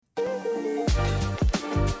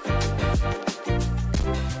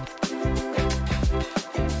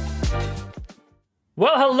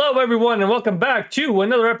Well, hello everyone, and welcome back to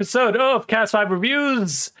another episode of Cast 5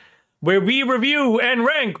 Reviews, where we review and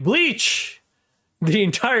rank Bleach, the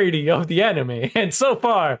entirety of the anime. And so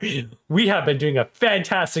far, we have been doing a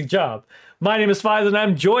fantastic job. My name is Faiz, and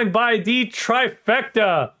I'm joined by the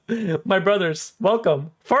trifecta. My brothers, welcome,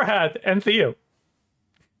 Farhad and Theo.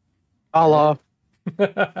 Allah.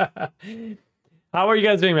 How are you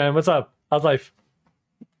guys doing, man? What's up? How's life?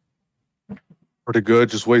 Pretty good.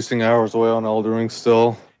 Just wasting hours away on Elden Ring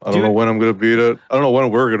still. I don't know when I'm going to beat it. I don't know when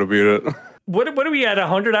we're going to beat it. What are we at,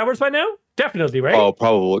 100 hours by now? Definitely, right? Oh,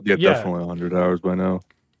 probably. Yeah, definitely 100 hours by now.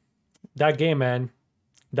 That game, man.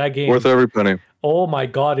 That game. Worth every penny. Oh my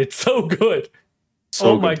god, it's so good.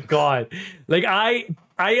 My god. Like I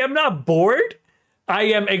am not bored. I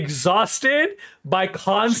am exhausted by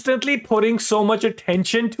constantly putting so much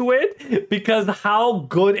attention to it because how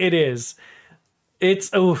good it is.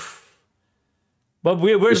 It's oof. But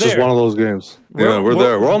we're it's there. It's just one of those games. We're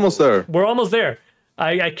there. We're almost there. We're almost there.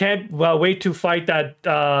 I can't wait to fight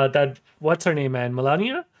that what's her name, man?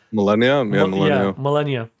 Melania? Millennia? Yeah, Millennia. Yeah,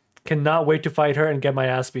 Millennia. Cannot wait to fight her and get my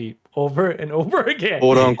ass beat over and over again.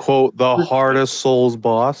 Quote unquote, the hardest Souls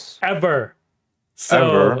boss ever.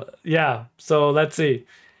 So, yeah. So let's see.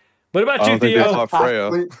 What about you, Theo?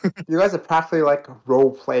 You guys are practically like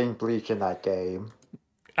role-playing Bleach in that game.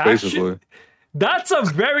 Basically. That's a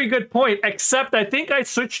very good point, except I think I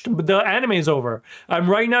switched the animes over. I'm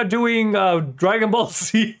right now doing Dragon Ball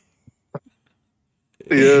Z. He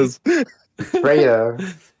is. Traitor.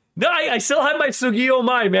 No, I still have my Sugio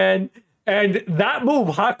Mai, man. And that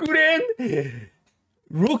move, Hakuren,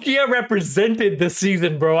 Rukia represented the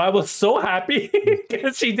season, bro. I was so happy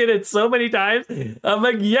because she did it so many times. I'm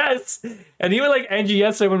like, yes. And even like Angie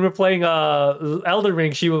yesterday when we were playing Elden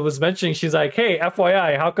Ring, she was mentioning, she's like, hey,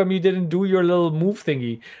 FYI, how come you didn't do your little move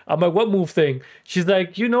thingy? I'm like, what move thing? She's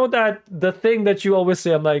like, you know that the thing that you always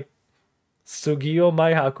say? I'm like, Sugio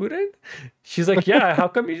Mai Hakuren? She's like, yeah, how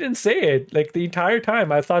come you didn't say it? Like the entire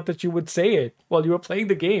time I thought that you would say it while you were playing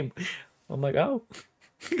the game. I'm like, oh.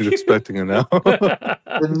 He's expecting it now.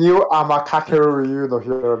 The new Amakakaru Ryu no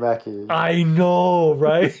Hirameki. I know,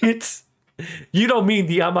 right? You don't mean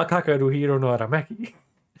the Amakakaru Hiro no Arameki.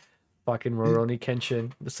 Fucking Rurouni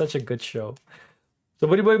Kenshin. It's such a good show. So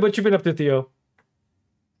what you been up to, Theo?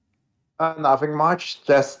 Nothing much.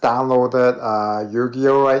 Just downloaded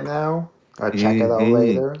Yu-Gi-Oh! Right now. I'll check it out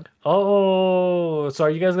later. Oh, so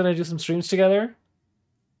are you guys gonna do some streams together?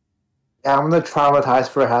 Yeah, I'm gonna traumatize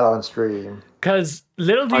for head on stream. Because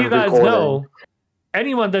little do you guys know,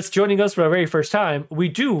 anyone that's joining us for the very first time, we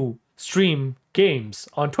do stream games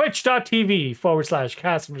on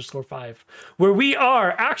twitch.tv/cast_5, where we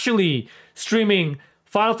are actually streaming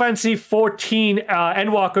Final Fantasy 14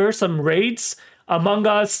 Endwalker, some raids, Among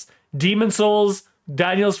Us, Demon Souls,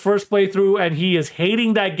 Daniel's first playthrough, and he is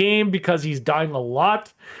hating that game because he's dying a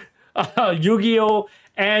lot. Yu-Gi-Oh!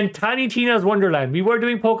 And Tiny Tina's Wonderland. We were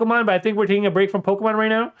doing Pokemon, but I think we're taking a break from Pokemon right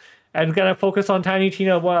now and gonna focus on Tiny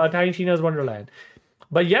Tina's Wonderland.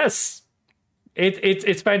 But yes,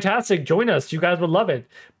 it's fantastic. Join us. You guys would love it.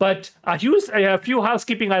 But a few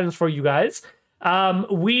housekeeping items for you guys.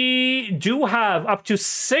 We do have up to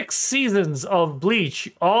 6 seasons of Bleach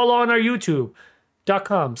all on our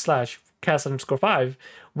youtube.com/cast_5,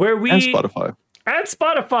 where we and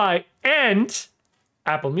Spotify and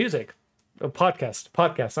Apple Music. Podcast,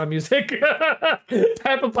 not music.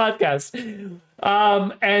 Apple Podcast.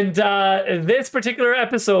 And this particular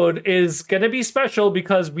episode is going to be special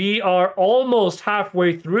because we are almost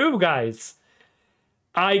halfway through, guys.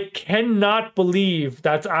 I cannot believe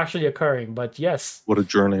that's actually occurring, but yes. What a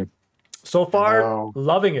journey. So far,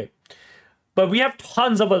 loving it. But we have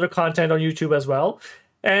tons of other content on YouTube as well.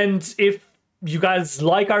 And if you guys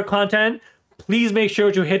like our content, please make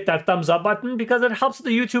sure to hit that thumbs up button because it helps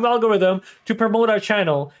the YouTube algorithm to promote our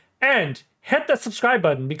channel. And hit that subscribe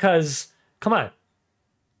button because, come on,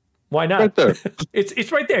 why not? Right there.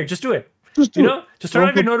 It's right there. Just do it. Just turn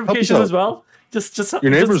on your notifications as well. Just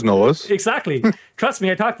your neighbors know us. Exactly. Trust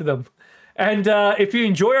me, I talk to them. And if you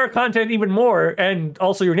enjoy our content even more, and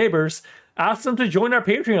also your neighbors, ask them to join our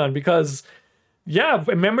Patreon because, yeah,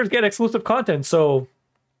 members get exclusive content. So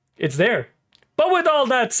it's there. But with all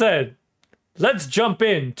that said, let's jump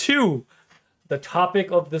into the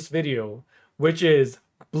topic of this video, which is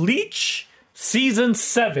Bleach Season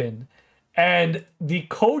 7. And the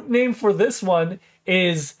code name for this one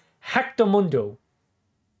is Hectamundo.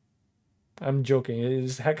 I'm joking. It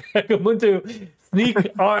is Hectamundo Sneak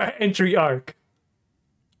Entry Arc.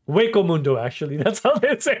 Wacomundo, actually. That's how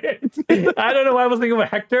they say it. I don't know why I was thinking of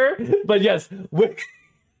Hector, but yes.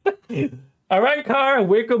 Arrancar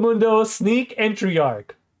Wacomundo Sneak Entry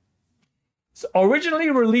Arc. So originally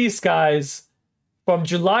released, guys, from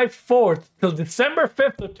July 4th till December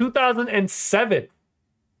 5th of 2007.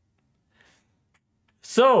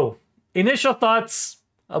 So, initial thoughts.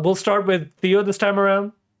 We'll start with Theo this time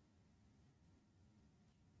around.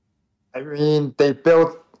 I mean, they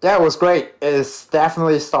built. Yeah, it was great. It's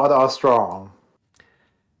definitely started off strong.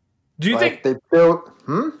 Do you think they built?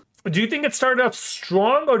 Do you think it started off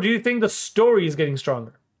strong, or do you think the story is getting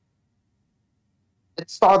stronger? It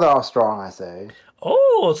started off strong, I say.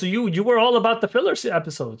 Oh, so you were all about the filler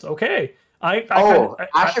episodes. Okay. I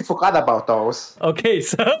actually forgot about those. Okay,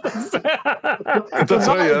 so That's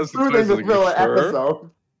why you asked the including the question, filler sure? episode.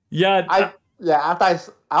 yeah,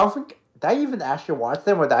 After I don't think did I even actually watch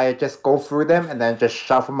them, or did I just go through them and then just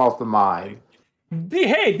shove them off the mind?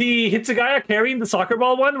 the Hitsugaya carrying the soccer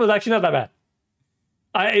ball one was actually not that bad.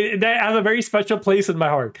 That has a very special place in my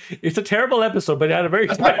heart. It's a terrible episode, but it had a very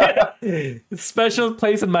special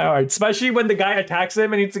place in my heart. Especially when the guy attacks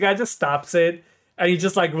him and the guy just stops it and he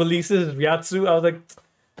just like releases his Ryatsu. I was like,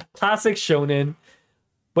 classic shonen.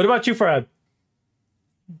 What about you, Farhad?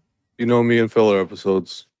 You know me and filler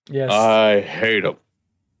episodes. Yes. I hate them.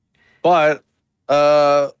 But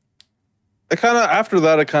it kind of after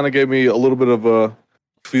that, it kind of gave me a little bit of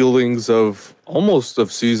feelings of almost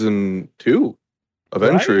of season 2 of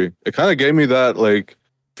Entry. Right? It kind of gave me that like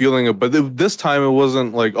feeling of, but this time it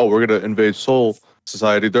wasn't like, oh, we're gonna invade Soul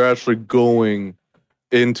Society. They're actually going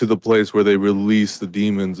into the place where they release the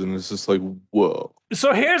demons, and it's just like, whoa.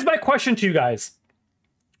 So here's my question to you guys: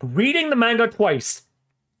 reading the manga twice,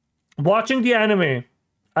 watching the anime.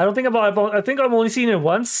 I think I've only seen it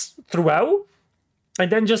once throughout, and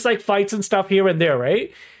then just like fights and stuff here and there,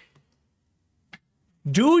 right?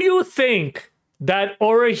 Do you think that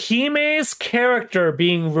Orihime's character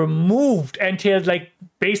being removed and to like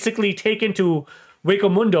basically taken to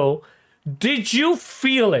Wakamundo, did you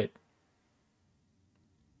feel it?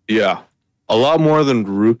 Yeah, a lot more than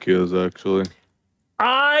Rukia's actually.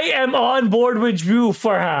 I am on board with you,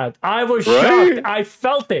 Farhad. I was shocked. I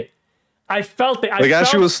felt it. As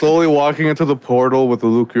she was slowly walking into the portal with the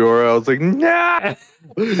Lukiora, I was like, nah,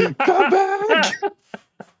 come back.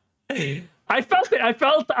 I felt it. I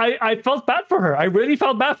felt bad for her. I really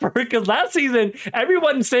felt bad for her because last season,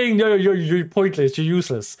 everyone's saying, no, you're pointless, you're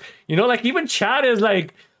useless. You know, like even Chad is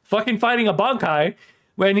like fucking fighting a Bankai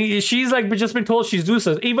when she's like just been told she's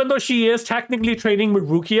useless, even though she is technically training with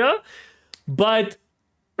Rukia. But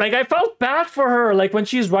like, I felt bad for her. Like when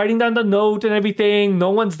she's writing down the note and everything, no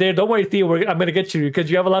one's there. Don't worry, Theo, I'm gonna get you because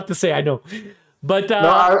you have a lot to say. I know, but no,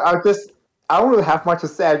 I don't really have much to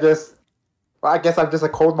say. I guess I'm just a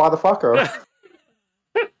cold motherfucker.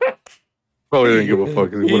 Probably didn't give a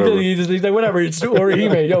fuck. He's like, whatever. It's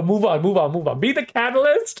Orihime. Yo, move on. Be the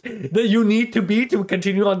catalyst that you need to be to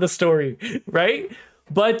continue on the story, right?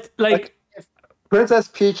 But like if Princess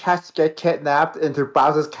Peach has to get kidnapped into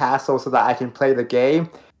Bowser's castle so that I can play the game,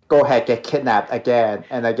 go ahead, get kidnapped again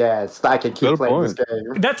and again so that I can keep playing this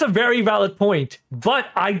game. That's a very valid point. But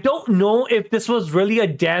I don't know if this was really a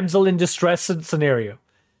damsel in distress scenario.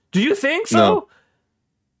 Do you think so?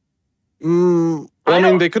 No. I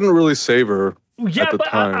mean, they couldn't really save her. Yeah, at the but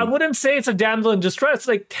time. I wouldn't say it's a damsel in distress.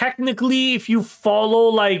 Like, technically, if you follow,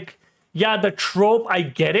 like, the trope, I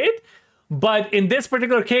get it. But in this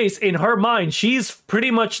particular case, in her mind, she's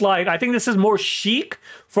pretty much like, I think this is more Sheik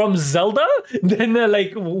from Zelda than,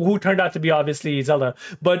 like, who turned out to be obviously Zelda.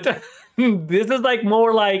 But this is, like,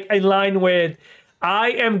 more like in line with,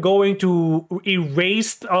 I am going to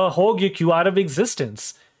erase Hogyoku out of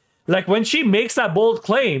existence. Like, when she makes that bold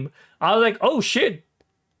claim, I was like, oh shit,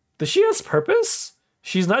 does she have purpose?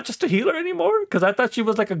 She's not just a healer anymore? Because I thought she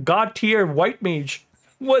was like a god tier white mage.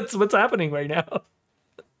 What's happening right now?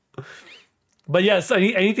 But yes,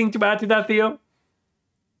 anything to add to that, Theo?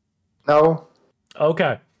 No.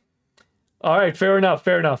 Okay. All right, fair enough.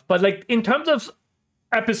 But like in terms of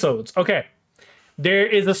episodes, okay, there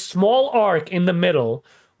is a small arc in the middle,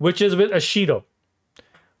 which is with Ashido.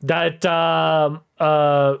 That Farhad,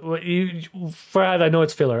 I know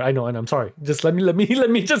it's filler. I know, and I'm sorry. Just let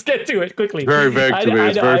me just get to it quickly. Very vague to me.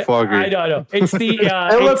 It's very foggy. I know. It's the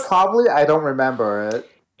I don't remember it.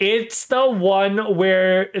 It's the one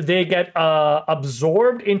where they get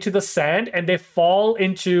absorbed into the sand and they fall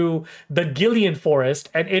into the Gillian forest,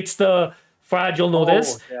 and it's the Farhad, you'll know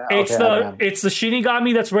this. Yeah, it's the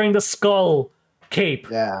Shinigami that's wearing the skull cape.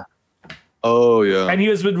 Yeah. Oh yeah. And he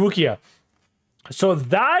was with Rukia. So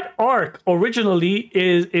that arc originally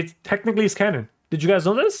it's technically canon. Did you guys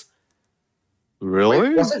know this? Really?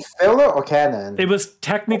 Wait, was it filler or canon? It was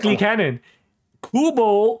technically canon.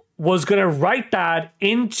 Kubo was going to write that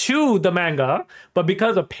into the manga, but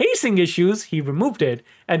because of pacing issues, he removed it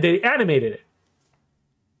and they animated it.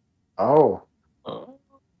 Oh.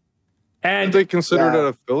 And did they consider that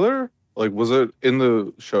a filler? Like, was it in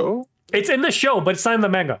the show? It's in the show, but it's not in the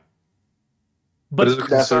manga. But is it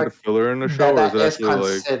considered a filler in the show, or is it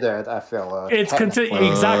actually considered a filler? It's considered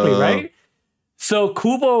exactly right. So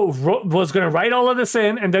Kubo was going to write all of this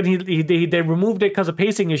in, and then they removed it because of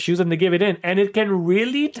pacing issues, and they gave it in, and it can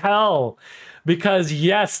really tell because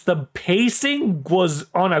yes, the pacing was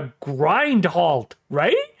on a grind halt,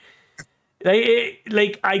 right? I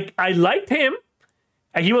liked him,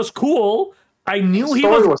 and he was cool. I knew he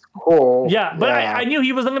was cool. Yeah, but I knew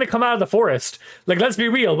he wasn't going to come out of the forest. Like, let's be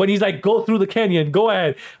real. When he's like, go through the canyon, go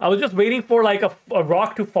ahead. I was just waiting for like a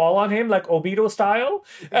rock to fall on him, like Obito style.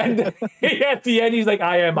 And at the end, he's like,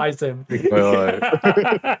 I am Aizen.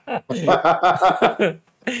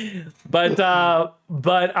 But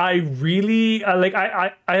I really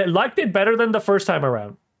I liked it better than the first time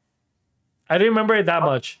around. I didn't remember it that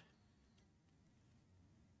much.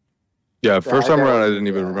 Yeah, first time around I didn't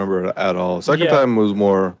even remember it at all. Second time was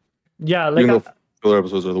more. Yeah, like even though filler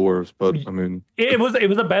episodes are the worst, but I mean, it was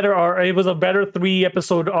a better arc. It was a better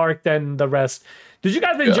 3-episode arc than the rest. Did you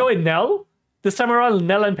guys enjoy Nell this time around?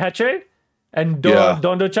 Nell and Peche and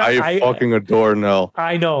Dondo-chan. I fucking adore Nell.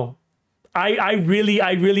 I know. I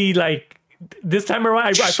really like this time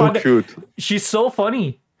around. She's so cute. She's so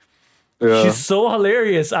funny. Yeah. She's so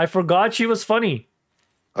hilarious. I forgot she was funny.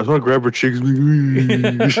 I just want to grab her cheeks.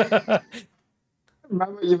 Remember,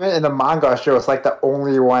 even in the manga, she was like the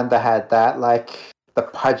only one that had that, like, the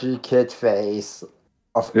pudgy kid face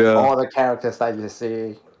of all the characters that you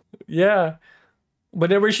see. Yeah.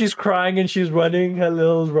 Whenever she's crying and she's running her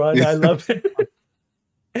little run, I love it.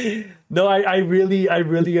 No, I really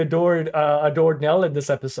adored Nell in this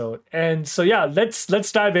episode. And so yeah, let's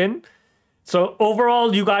dive in. So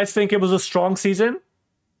overall, you guys think it was a strong season?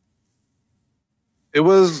 It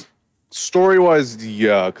was story-wise,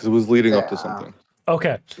 because it was leading up to something.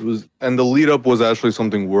 Okay. It was, and the lead up was actually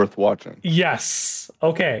something worth watching. Yes.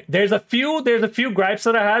 Okay. There's a few gripes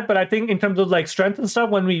that I had, but I think in terms of like strength and stuff,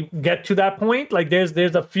 when we get to that point, like there's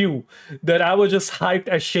a few that I was just hyped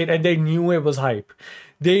as shit, and they knew it was hype.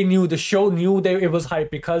 The show knew it was hype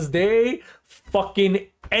because they fucking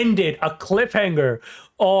ended a cliffhanger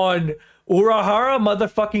on Urahara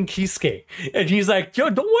motherfucking Kisuke. And he's like, yo,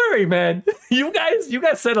 don't worry, man. You guys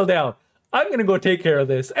settle down. I'm gonna go take care of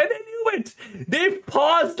this. And they knew it. They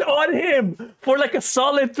paused on him for like a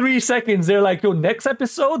solid 3 seconds. They're like, yo, next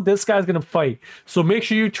episode, this guy's gonna fight. So make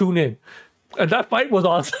sure you tune in. And that fight was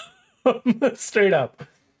awesome. Straight up.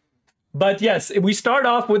 But yes, we start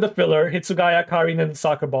off with the filler, Hitsugaya, Karin, and the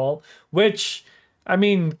soccer ball, which, I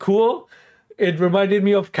mean, cool. It reminded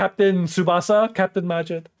me of Captain Tsubasa, Captain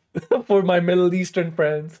Majid, for my Middle Eastern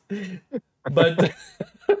friends. But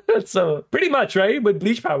so pretty much, right? With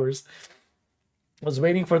Bleach powers. I was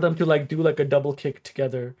waiting for them to like do like a double kick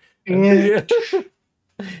together.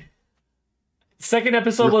 Second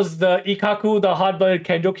episode was the Ikaku, the hot-blooded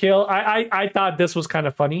Kenjo kill. I thought this was kind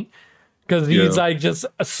of funny because he's like just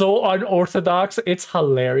so unorthodox. It's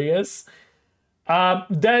hilarious.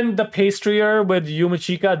 Then the pastrier with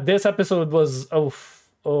Yumachika. This episode was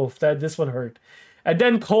this one hurt. And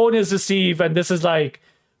then Kon is deceived, and this is like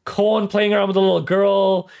Kon playing around with a little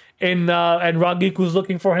girl, and Ragiku's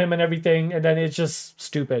looking for him and everything, and then it's just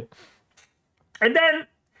stupid. And then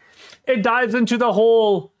it dives into the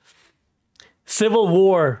whole civil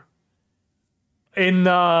war in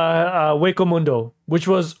Wako Mundo, which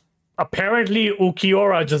was apparently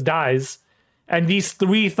Ukiura just dies, and these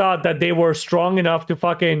three thought that they were strong enough to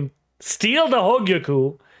fucking steal the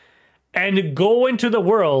Hogyoku and go into the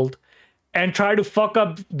world and try to fuck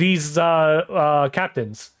up these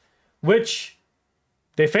captains, which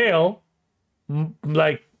they fail,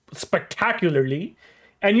 like, spectacularly.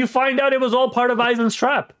 And you find out it was all part of Aizen's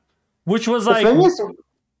trap, which was like... when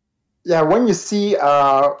you see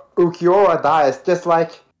Ukiura die, it's just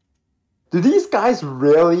like, do these guys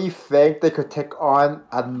really think they could take on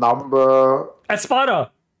a number...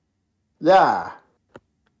 Espada. Yeah.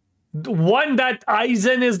 One that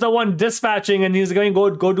Aizen is the one dispatching, and he's going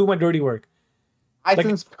to go do my dirty work.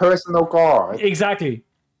 Aizen's personal guard. Exactly.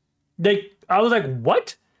 I was like,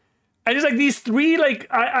 what? And it's like these three, like,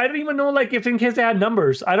 I don't even know, like, if in case they had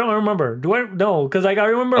numbers. I don't remember. Do I? No, because like I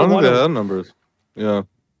remember I don't one think they had numbers. Yeah.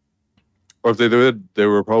 Or if they did, they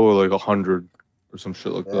were probably like 100 or some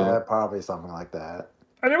shit like that. Yeah, probably something like that.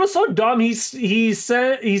 And it was so dumb. He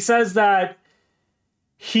says that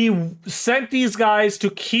he sent these guys to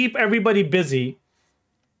keep everybody busy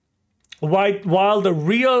while the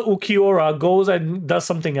real Ukiura goes and does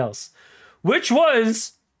something else, which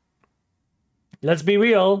was, let's be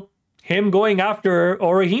real, him going after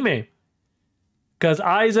Orihime. Because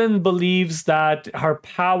Aizen believes that her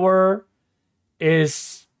power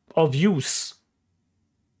is of use.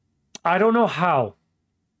 I don't know how.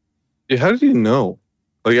 Yeah, how did you know?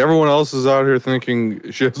 Like, everyone else is out here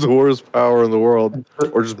thinking she has the worst power in the world,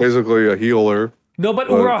 or just basically a healer. No, but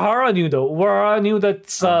Urahara knew though. Urahara knew that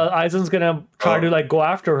Aizen's gonna try to like go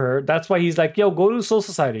after her. That's why he's like, "Yo, go to Soul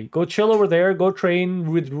Society, go chill over there, go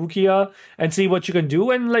train with Rukia, and see what you can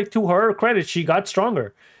do." And like, to her credit, she got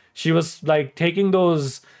stronger. She was like taking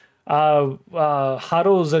those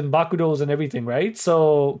Haros and Bakudos and everything, right?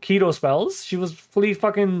 So Keto spells. She was fully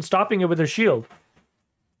fucking stopping it with her shield.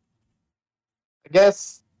 I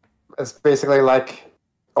guess it's basically like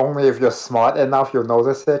only if you're smart enough you'll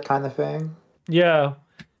notice it, kind of thing. Yeah.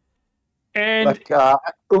 And like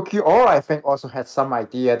Ukiura, I think, also had some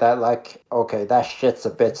idea that like, okay, that shit's a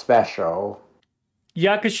bit special.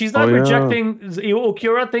 yeah, because she's not rejecting.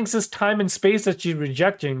 Ukiura thinks it's time and space that she's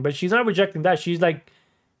rejecting, but she's not rejecting that. She's like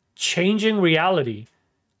changing reality.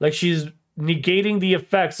 Like she's negating the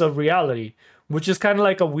effects of reality, which is kind of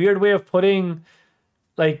like a weird way of putting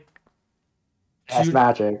like. That's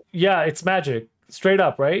magic. Yeah, it's magic. Straight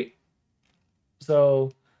up, right?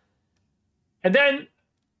 So. And then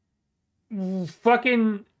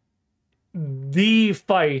fucking the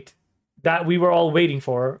fight that we were all waiting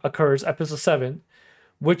for occurs, episode 7,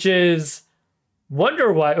 which is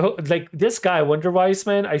Wonderwise. Like, this guy, Wonderwise,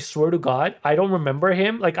 man, I swear to God, I don't remember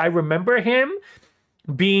him. Like, I remember him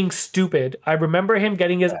being stupid. I remember him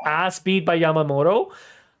getting his ass beat by Yamamoto.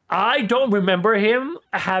 I don't remember him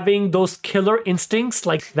having those killer instincts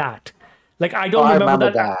like that. Like, I don't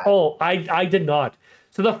remember that at all. I did not.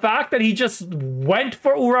 So the fact that he just went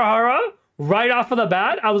for Urahara right off of the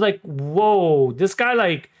bat, I was like, whoa, this guy,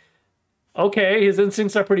 like, okay, his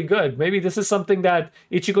instincts are pretty good. Maybe this is something that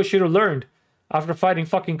Ichigo should have learned after fighting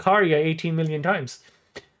fucking Karya 18 million times.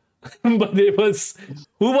 But it was,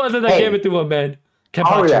 who was it that gave it to him, man?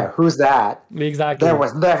 Kenpachi. Oh yeah, who's that? Exactly. There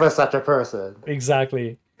was never such a person.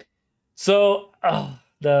 Exactly. So,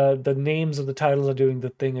 the names of the titles are doing the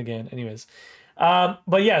thing again. Anyways.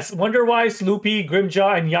 But yes, Wonderwise, Luffy,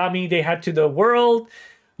 Grimjaw, and Yami, they head to the world.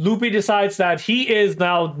 Luffy decides that he is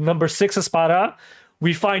now number 6 Espada.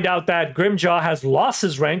 We find out that Grimjaw has lost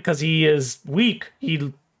his rank because he is weak.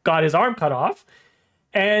 He got his arm cut off.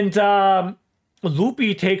 And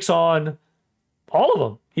Luffy takes on all of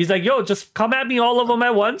them. He's like, yo, just come at me, all of them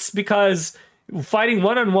at once, because fighting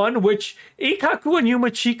one-on-one, which Ikaku and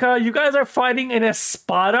Yumachika, you guys are fighting in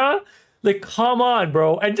Espada? Like, come on,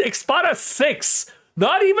 bro. And Espada 6.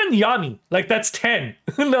 Not even Yami. Like, that's 10.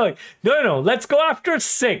 No. Let's go after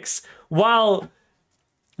 6. While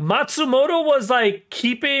Matsumoto was, like,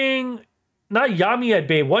 keeping... Not Yami at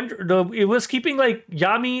bay. It was keeping, like,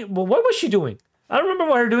 Yami... Well, what was she doing? I don't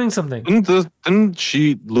remember her doing something.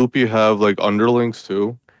 Didn't Luffy have, like, underlings,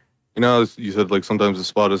 too? You know, you said, like, sometimes the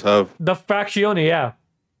Espadas have... The Faccione, yeah.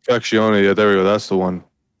 Faccione, yeah, there we go. That's the one.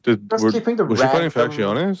 Was she fighting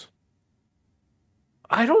Facciones?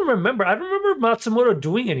 I don't remember. I don't remember Matsumoto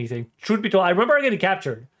doing anything. Truth be told, I remember her getting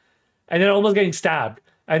captured. And then almost getting stabbed.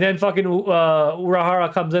 And then fucking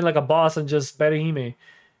Urahara comes in like a boss and just Berehime.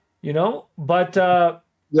 You know? But,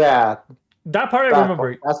 yeah. That part I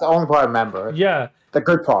remember. That's the only part I remember. Yeah. The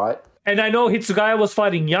good part. And I know Hitsugaya was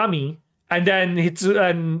fighting Yami. And then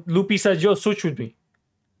and Luffy says, yo, switch with me.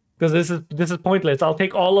 Because this is pointless. I'll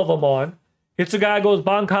take all of them on. Hitsugaya goes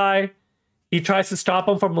Bankai. He tries to stop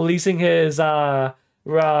him from releasing his...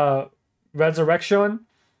 resurrection,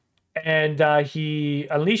 and he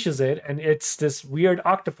unleashes it, and it's this weird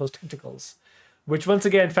octopus tentacles, which once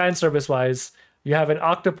again, fan service wise, you have an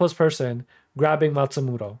octopus person grabbing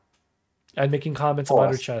Matsumoto and making comments about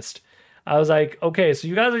her chest. I was like, okay, so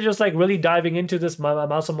you guys are just like really diving into this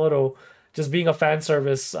Matsumoto just being a fan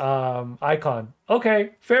service icon. Okay,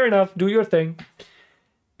 fair enough, do your thing.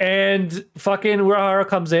 And fucking Urahara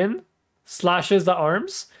comes in, slashes the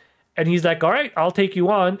arms. And he's like, all right, I'll take you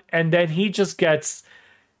on. And then he just gets...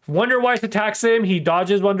 Wonderwise attacks him. He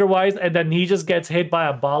dodges Wonderwise. And then he just gets hit by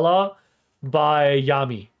a bala by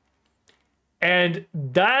Yami. And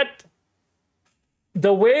that...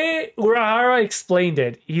 The way Urahara explained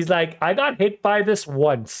it, he's like, I got hit by this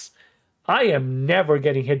once. I am never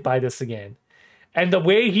getting hit by this again. And the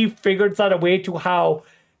way he figures out a way to how...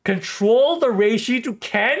 Control the reishi to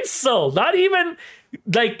cancel. Not even...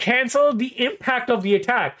 like cancel the impact of the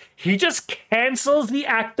attack. He just cancels the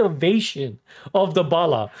activation of the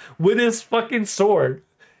bala with his fucking sword.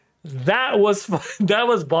 That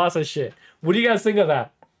was boss as shit. What do you guys think of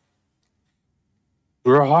that?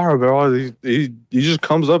 Urahara, bro, he just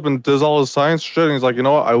comes up and does all his science shit, and he's like, you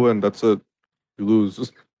know what, I win. That's it. You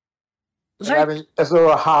lose. I mean, it's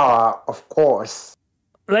Urahara, of course.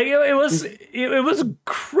 Like it was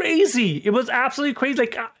crazy. It was absolutely crazy.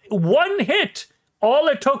 Like one hit, all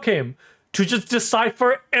it took him to just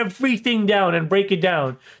decipher everything down and break it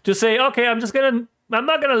down to say, okay, I'm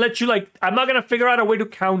not gonna let you I'm not gonna figure out a way to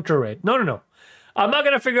counter it. No. I'm not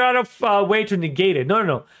gonna figure out a way to negate it.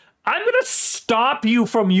 No. I'm gonna stop you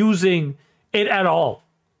from using it at all.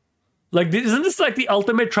 Like, isn't this like the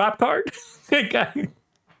ultimate trap card?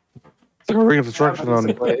 Ring of Destruction on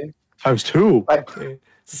 ×2. Like,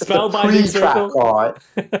 Spellbinding circle. Card.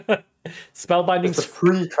 Spellbinding. It's a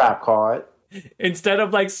pre-trap card. Instead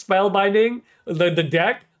of like spellbinding the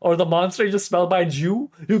deck or the monster just spellbinds you.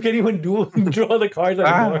 You can't even draw the cards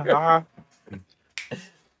anymore.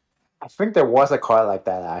 I think there was a card like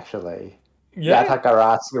that actually. Yeah,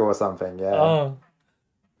 Takarasu or something. Yeah.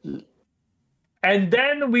 And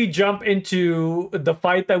then we jump into the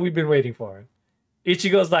fight that we've been waiting for.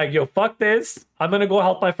 Ichigo's like, yo, fuck this. I'm gonna go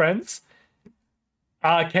help my friends.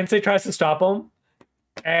 Kensei tries to stop him.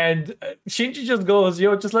 And Shinji just goes,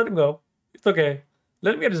 yo, just let him go. It's okay.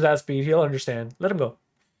 Let him get his ass beat. He'll understand. Let him go.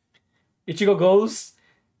 Ichigo goes.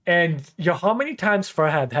 And yo, how many times,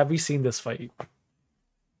 Farhad, have we seen this fight?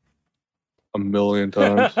 1,000,000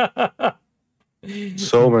 times.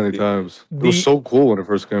 So many times. It was so cool when it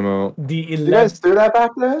first came out. Did you guys do that back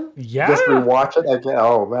then? Yeah. Just rewatch it again.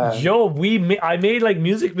 Oh man. Yo, I made like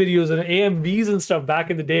music videos and AMVs and stuff back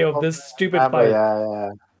in the day of this stupid fight. Yeah.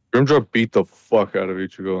 Grimjaw beat the fuck out of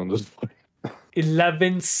Ichigo in this fight.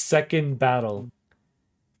 11-second battle.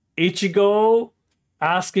 Ichigo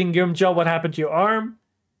asking Grimjaw what happened to your arm.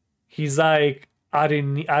 He's like, I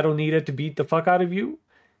don't need it to beat the fuck out of you.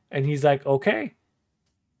 And he's like, okay.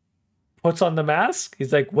 Puts on the mask.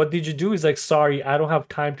 He's like, what did you do? He's like, sorry, I don't have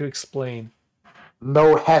time to explain.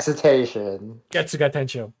 No hesitation. Getsuga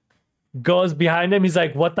Tensho goes behind him. He's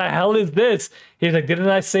like, what the hell is this? He's like, didn't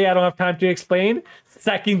I say I don't have time to explain?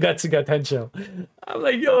 Second Getsuga Tensho. I'm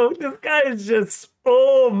like, yo, this guy is just,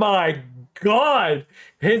 oh my god.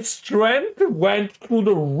 His strength went through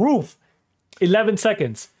the roof. 11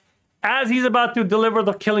 seconds. As he's about to deliver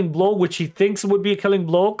the killing blow, which he thinks would be a killing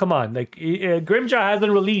blow, come on. Like, Grimjaw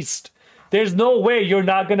hasn't released. There's no way you're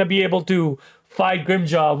not going to be able to fight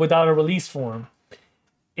Grimjaw without a release form.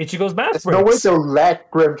 Ichigo's mask breaks. There's no way to let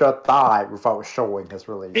Grimjaw die without showing his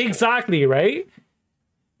release. Exactly, right?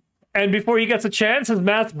 And before he gets a chance, his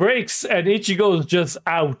mask breaks and Ichigo's just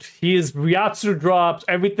out. His Ryatsu drops,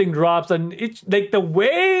 everything drops, and it's like the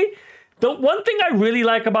one thing I really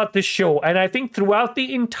like about this show, and I think throughout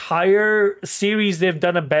the entire series they've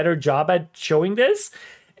done a better job at showing this,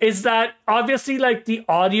 is that obviously like the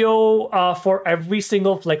audio for every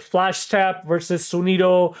single like flash step versus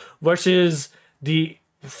Sunido versus the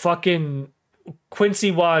fucking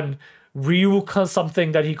Quincy one, Ryu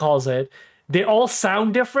something that he calls it, they all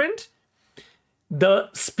sound different. The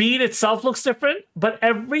speed itself looks different, but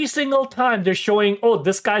every single time they're showing, oh,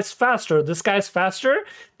 this guy's faster,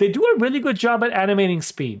 they do a really good job at animating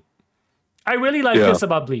speed. I really like this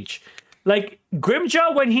about Bleach. Like,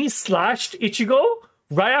 Grimjaw, when he slashed Ichigo,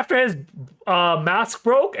 right after his mask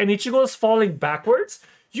broke and Ichigo's falling backwards,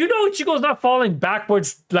 you know Ichigo's not falling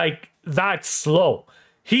backwards like that slow.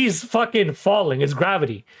 He's fucking falling. It's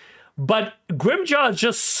gravity. But Grimjaw is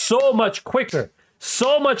just so much quicker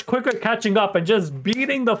catching up and just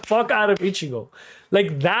beating the fuck out of Ichigo.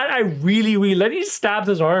 Like that, I really, really, then he stabs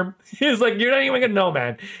his arm. He's like, you're not even gonna know,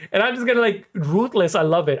 man. And I'm just gonna like, ruthless, I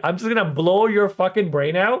love it. I'm just gonna blow your fucking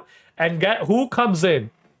brain out and get, who comes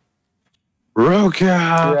in? Roka!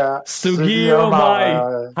 Yeah. Sugio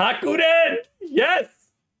Mai Hakuren! Yes!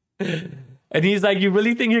 And he's like, you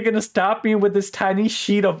really think you're gonna stop me with this tiny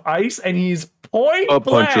sheet of ice? And he's point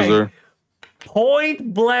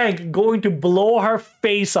blank going to blow her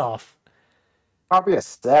face off. Probably a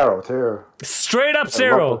Zero too. Straight up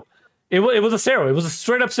Zero. It was a Zero. It was a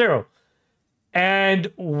straight up Zero.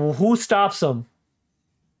 And who stops him?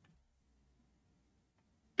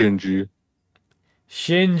 Shinji.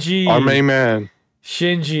 Our main man.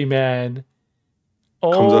 Shinji, man.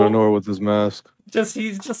 Comes out of nowhere with his mask.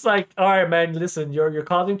 He's just like, all right, man, listen, you're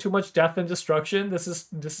causing too much death and destruction. This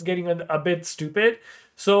is getting a bit stupid.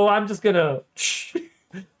 So I'm just gonna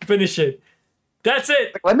finish it. That's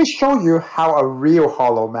it. Let me show you how a real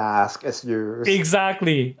hollow mask is used.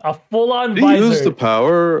 Exactly. A full-on visor. Did he use the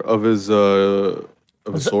power of his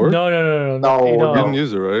sword? No. He didn't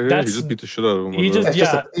use it, right? He just beat the shit out of him. It's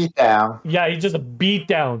just a beat down. Yeah, he just a beat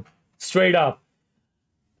down. Straight up.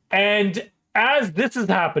 And as this is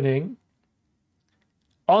happening,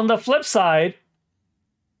 on the flip side,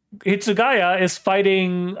 Hitsugaya is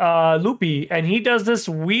fighting Luffy, and he does this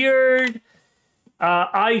weird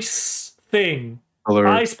ice thing.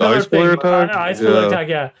 Ice pillar thing. Ice pillar attack,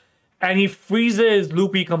 yeah. And he freezes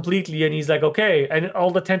Luffy completely, and he's like, okay. And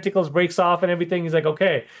all the tentacles breaks off and everything. He's like,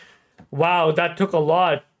 okay. Wow, that took a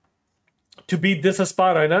lot to beat this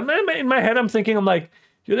Espada. And in my head, I'm thinking, I'm like,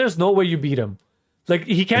 there's no way you beat him. Like,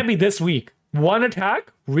 he can't be this weak. One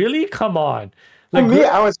attack? Really? Come on. Like, for me,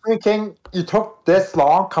 I was thinking, you took this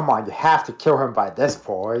long? Come on, you have to kill him by this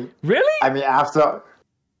point. Really? I mean, after...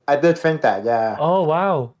 I did think that, yeah. Oh,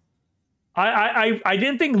 wow. I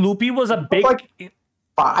didn't think Luffy was a big... Like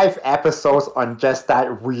 5 episodes on just that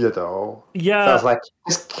weirdo. Yeah. So I was like,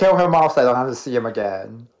 just kill him off so I don't have to see him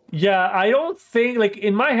again. Yeah, I don't think, like,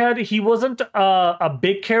 in my head, he wasn't a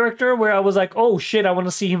big character where I was like, oh, shit, I want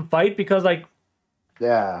to see him fight because, like,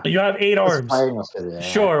 yeah, you have 8 arms. Yeah.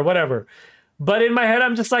 Sure, whatever. But in my head,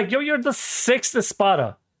 I'm just like, yo, you're the 6th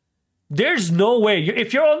Espada. There's no way.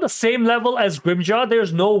 If you're on the same level as Grimjaw,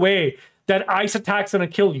 there's no way that ice attack's gonna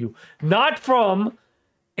kill you. Not from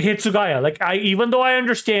Hitsugaya. Like, even though I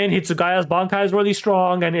understand Hitsugaya's Bankai is really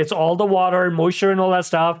strong and it's all the water and moisture and all that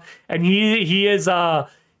stuff, and he's a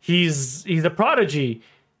prodigy,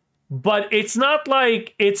 but it's not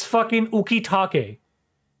like it's fucking Ukitake,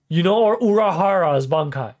 or Urahara's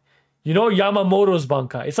Bankai, Yamamoto's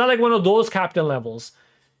Bankai. It's not like one of those captain levels.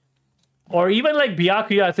 Or even like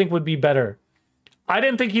Byakuya, I think would be better. I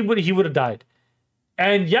didn't think he would have died.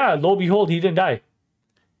 And yeah, lo and behold, he didn't die.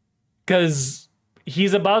 Because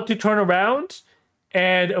he's about to turn around,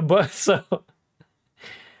 so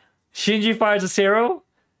Shinji fires a Sero.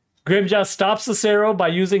 Grimjaw stops the Sero by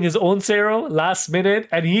using his own Sero last minute,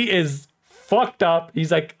 and he is fucked up.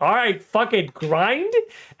 He's like, all right, fuck it, grind.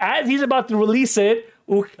 As he's about to release it,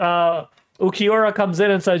 Ukiura comes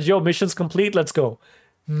in and says, yo, mission's complete, let's go.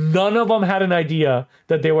 None of them had an idea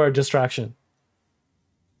that they were a distraction.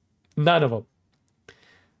 None of them.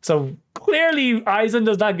 So clearly, Aizen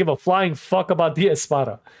does not give a flying fuck about the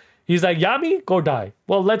Espada. He's like, Yami, go die.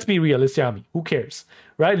 Well, let's be real, it's Yami. Who cares?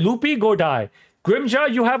 Right? Luffy, go die.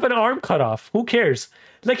 Grimjaw, you have an arm cut off. Who cares?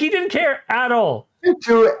 Like, he didn't care at all.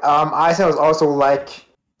 Aizen was also like,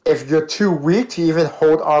 if you're too weak to even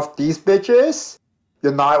hold off these bitches,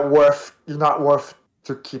 you're not worth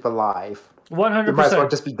to keep alive. 100%. You might as well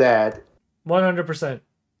just be dead. 100%.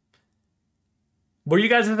 Were you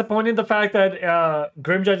guys disappointed in the fact that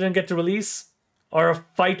Grimjaw didn't get to release? Or a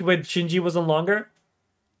fight with Shinji wasn't longer?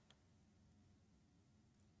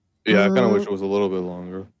 Yeah, I kind of wish it was a little bit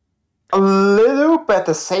longer. A little, but at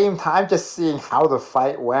the same time, just seeing how the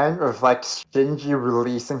fight went with like Shinji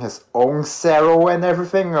releasing his own Zero and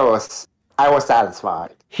everything, I was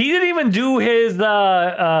satisfied. He didn't even do his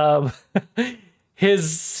his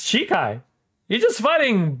Shikai. He's just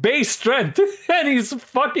fighting base strength, and he's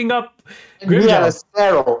fucking up Grimjaw. He had a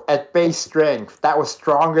Zero at base strength that was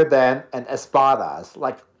stronger than an Espada's.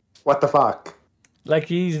 Like, what the fuck? Like,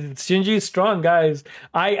 Shinji's strong, guys.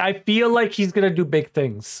 I feel like he's gonna do big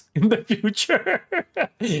things in the future.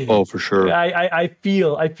 Oh, for sure. I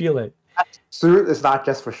feel it. Suit is not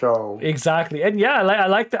just for show. Exactly. And yeah,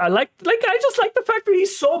 I just like the fact that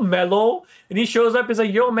he's so mellow, and he shows up. He's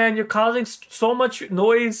like, yo, man, you're causing so much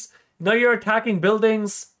noise. Now you're attacking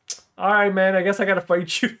buildings. All right, man, I guess I gotta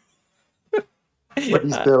fight you. What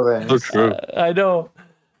these buildings. So true. I know.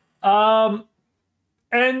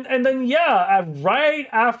 And then yeah, right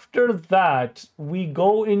after that, we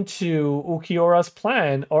go into Ukiura's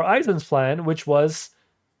plan, or Aizen's plan, which was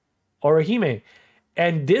Orihime.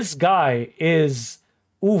 And this guy is,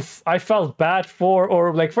 oof, I felt bad for,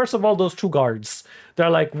 or like, first of all, those 2 guards. They're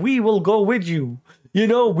like, we will go with you.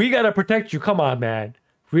 We gotta protect you. Come on, man.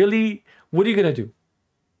 Really? What are you gonna do?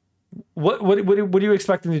 What are you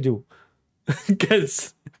expecting to do?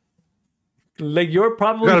 Because, like, you're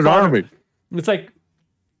probably... You got an army. It's like,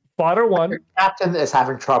 fodder 1. The captain is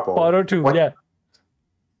having trouble. Fodder 2, yeah.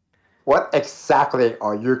 What exactly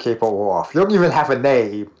are you capable of? You don't even have a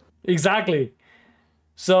name. Exactly.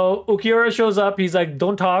 So Ukiura shows up. He's like,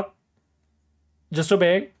 don't talk. Just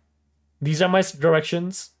obey. These are my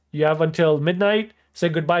directions. You have until midnight. Say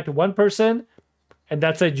goodbye to one person. And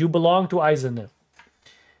that's it. You belong to Aizen now.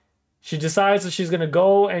 She decides that she's going to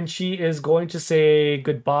go, and she is going to say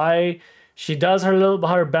goodbye. She does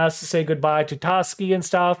her best to say goodbye to Tatsuki and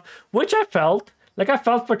stuff, which I felt. Like, I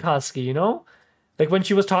felt for Tatsuki, Like, when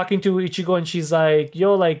she was talking to Ichigo, and she's like,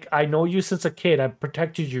 yo, like, I know you since a kid. I've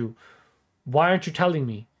protected you. Why aren't you telling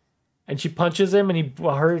me? And she punches him, and he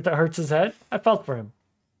hurts his head. I felt for him.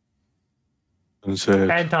 And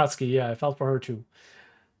Tatsuki, yeah, I felt for her too.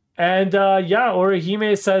 And yeah,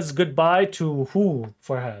 Orihime says goodbye to who,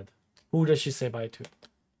 Farhad? Who does she say bye to?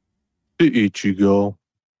 To Ichigo.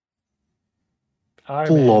 Our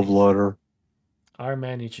The man, love letter. our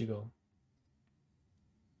man Ichigo.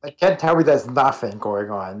 I can't tell me there's nothing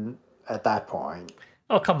going on at that point.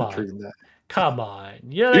 Oh, come on. Between that. Come on.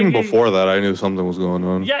 Yeah, Even before that, I knew something was going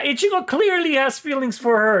on. Yeah, Ichigo clearly has feelings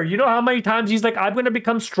for her. You know how many times he's like, I'm going to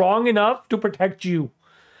become strong enough to protect you.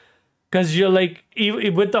 Because you're like,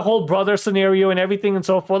 with the whole brother scenario and everything and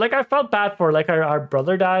so forth, like I felt bad for her. Like our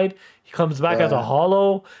brother died. He comes back as a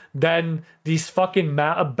hollow. Then these fucking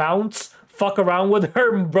bounce fuck around with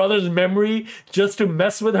her brother's memory just to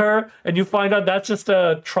mess with her. And you find out that's just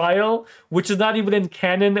a trial, which is not even in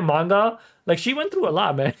canon manga. Like she went through a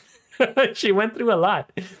lot, man. She went through a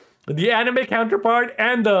lot. The anime counterpart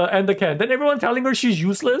and the canon. Then everyone telling her she's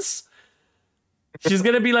useless. She's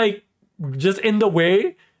gonna be like just in the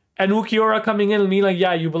way. And Ukiura coming in and being like,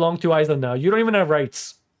 yeah, you belong to Aizen now. You don't even have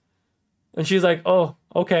rights. And she's like, oh,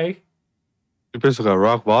 okay. You basically got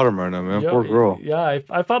rock bottom right now, man. Poor girl. Yeah,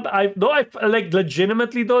 I felt, like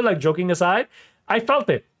legitimately though, like joking aside, I felt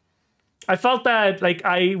it. I felt that like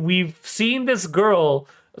we've seen this girl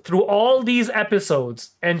through all these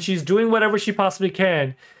episodes and she's doing whatever she possibly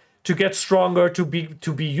can to get stronger, to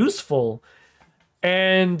be useful.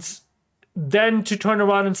 And then to turn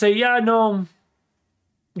around and say, yeah, no,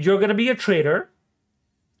 you're going to be a traitor.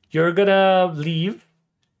 You're going to leave.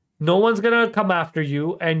 No one's going to come after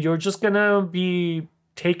you. And you're just going to be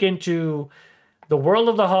taken to the world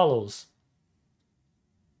of the hollows.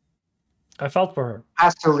 I felt for her.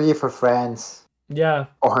 Has to leave her friends. Yeah.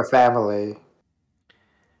 Or her family.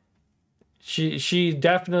 She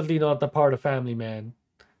definitely not the part of family, man.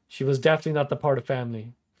 She was definitely not the part of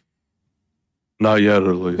family. Not yet,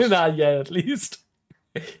 at least. Not yet, at least.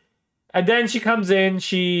 And then she comes in,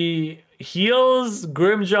 she heals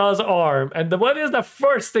Grimjaw's arm, and what is the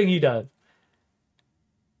first thing he does?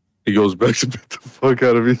 He goes back to beat the fuck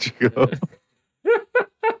out of Ichigo.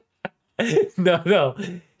 No.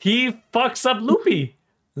 He fucks up Luffy.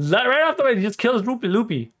 Right after he just kills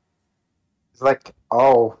Luffy. It's like,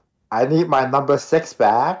 oh, I need my number 6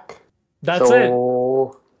 back. That's it.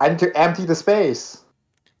 I need to empty the space.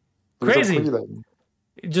 Crazy.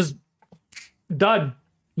 Just done.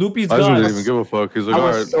 Luffy's I gone. didn't even give a fuck. He's like, I all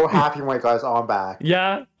was right. so happy when I got his arm back.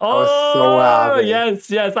 Yeah. I was so happy. Yes.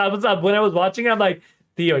 I was when I was watching. I'm like,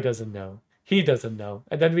 Theo doesn't know. He doesn't know.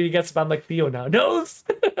 And then when he gets, I'm like, Theo now knows.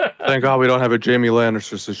 Thank God we don't have a Jamie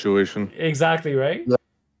Lannister situation. Exactly right. Yeah.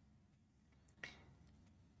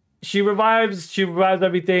 She revives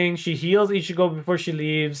everything. She heals Ichigo before she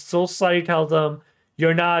leaves. Soul Society tells them,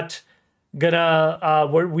 "You're not gonna.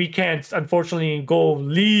 We can't, unfortunately, go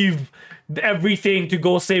leave everything to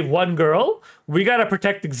go save one girl. We gotta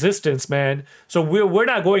protect existence, man. So we're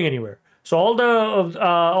not going anywhere. So all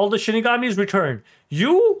the Shinigamis return.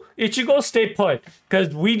 You, Ichigo, stay put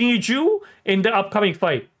because we need you in the upcoming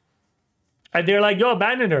fight." And they're like, "Yo,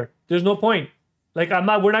 abandon her. There's no point. Like,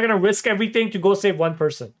 we're not gonna risk everything to go save one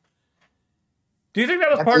person." Do you think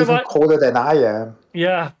that was part of it? Colder than I am.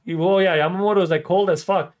 Yeah. Well, yeah. Yamamoto is like cold as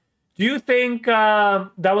fuck. Do you think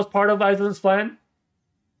that was part of Aizen's plan?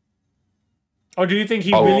 Or do you think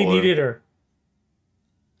he really needed her?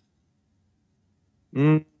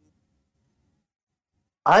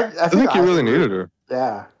 I think he really needed her.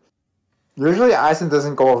 Yeah. Usually Aizen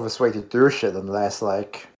doesn't go over his way to do shit unless,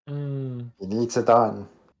 like, he needs it done.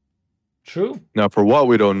 True. Now, for what,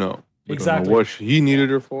 we don't know. We Exactly. don't know what he needed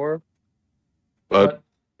her for, but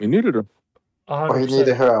he needed her. 100%. Or he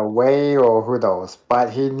needed her away, or who knows.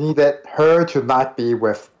 But he needed her to not be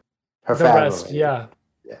with her family. Rest, yeah.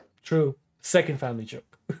 True. Second family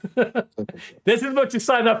joke. This is what you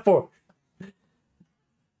sign up for.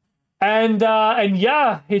 And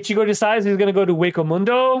yeah, Ichigo decides he's gonna go to Hueco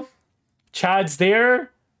Mundo. Chad's there.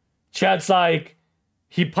 Chad's like,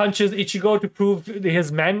 he punches Ichigo to prove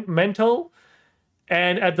his mental.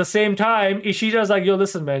 And at the same time, Ishida's like, yo,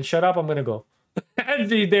 listen, man, shut up, I'm gonna go. And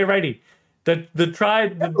they're ready. The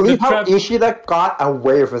tribe. How Ishida got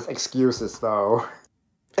away with his excuses, though.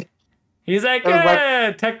 He's like,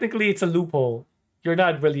 yeah, technically it's a loophole. You're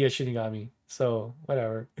not really a Shinigami, so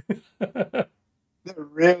whatever. They're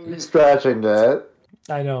really stretching it.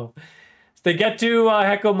 I know. So they get to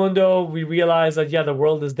Hueco Mundo. We realize that, yeah, the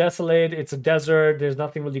world is desolate. It's a desert. There's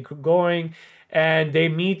nothing really going. And they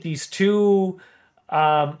meet these two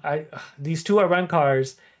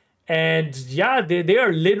Arankars. And yeah, they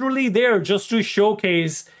are literally there just to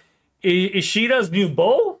showcase Ishida's new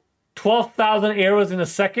bow, 12,000 arrows in a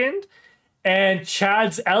second, and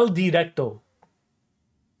Chad's El Directo.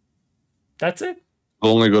 That's it.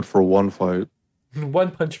 Only good for one fight. One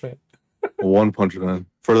Punch Man. One Punch Man.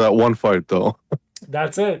 For that one fight, though.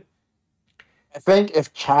 That's it. I think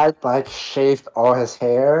if Chad like shaved all his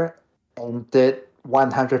hair and did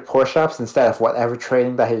 100 push-ups instead of whatever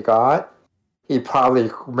training that he got, he probably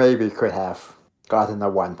maybe could have gotten a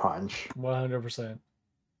one punch. 100%.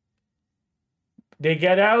 They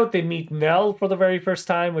get out, they meet Nell for the very first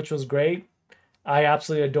time, which was great. I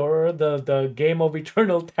absolutely adore her. The game of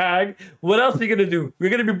eternal tag. What else are you gonna do? We're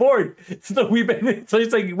gonna be bored. So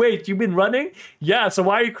he's like, wait, you've been running? Yeah, so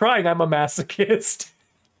why are you crying? I'm a masochist.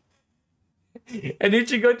 And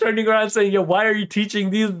Ichigo turning around saying, yo, why are you teaching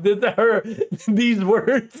these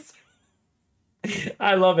words?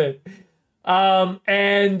 I love it. And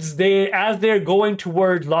as they're going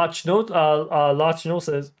toward Loch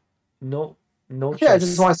says, no, Yeah, I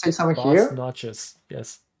just want to say something here. Notches,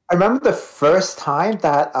 yes. I remember the first time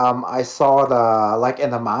that I saw in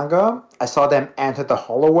the manga, I saw them enter the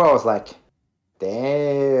Hollow World. I was like,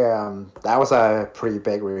 damn, that was a pretty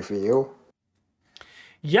big reveal.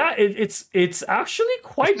 Yeah, it's actually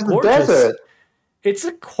quite gorgeous. Desert. It's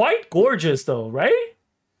quite gorgeous though, right?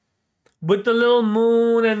 With the little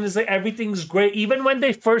moon and it's like everything's great. Even when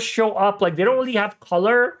they first show up, like they don't really have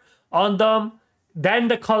color on them. Then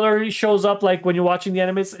the color shows up, like when you're watching the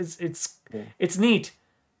anime. It's neat.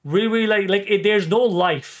 Really, there's no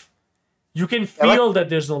life. You can feel that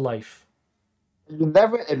there's no life. You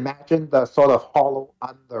never imagined the sort of hollow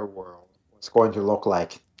underworld was going to look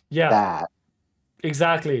like. Yeah, that.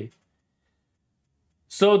 Exactly.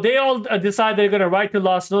 So they all decide they're going to ride to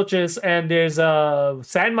Las Noches, and there's a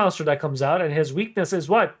sand monster that comes out, and his weakness is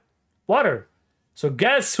what? Water. So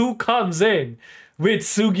guess who comes in with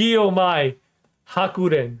Sugio Mai,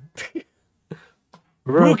 Hakuren,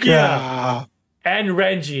 Rukia, and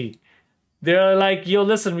Renji. They're like, yo,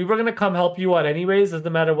 listen, we were going to come help you out anyways.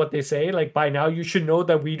 Doesn't matter what they say. Like, by now, you should know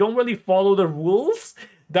that we don't really follow the rules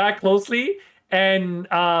that closely. And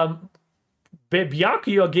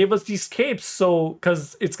Byakuya gave us these capes, so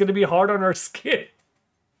because it's going to be hard on our skin.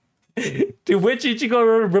 To which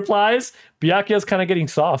Ichigo replies, Byakuya's kind of getting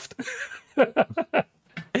soft.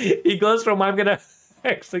 He goes from, I'm going to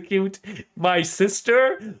execute my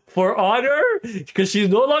sister for honor because she's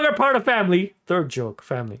no longer part of family. Third joke,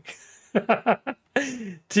 family.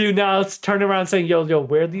 To now turn around saying, yo,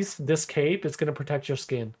 wear this cape. It's going to protect your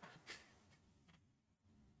skin.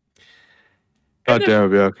 God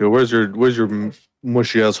damn it, Byakuya. Where's your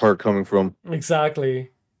mushy ass heart coming from? Exactly.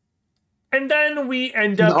 And then we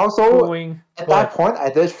end up going... At that point, I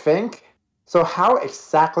did think, so how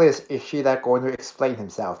exactly is Ishida going to explain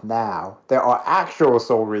himself now? There are actual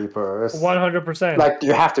Soul Reapers. 100%. Like, do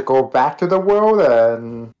you have to go back to the world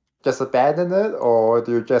and just abandon it? Or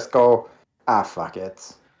do you just go, fuck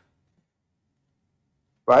it?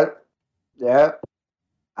 But, yeah,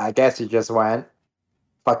 I guess he just went,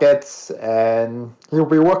 fuck it, and he'll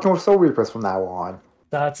be working with Soul Reapers from now on.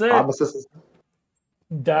 That's it.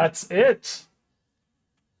 That's it.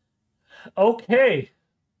 Okay.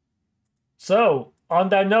 So, on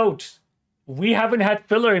that note, we haven't had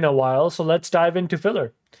filler in a while, so let's dive into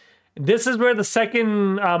filler. This is where the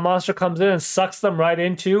second monster comes in and sucks them right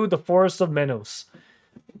into the Forest of Menos.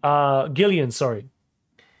 Gillian, sorry.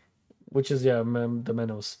 Which is, the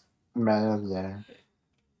Menos. Menos, yeah.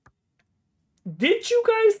 Did you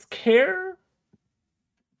guys care?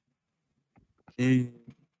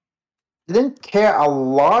 Didn't care a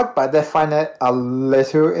lot, but I find it a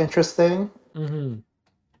little interesting. Mm-hmm.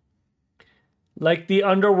 Like the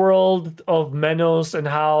underworld of Menos and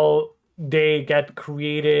how they get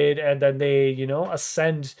created and then they,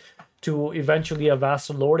 ascend to eventually a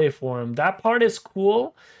Vasalorde form. That part is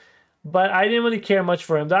cool, but I didn't really care much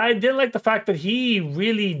for him. I didn't like the fact that he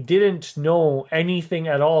really didn't know anything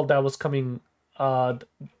at all that was coming, that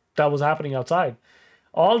was happening outside.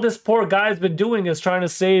 All this poor guy's been doing is trying to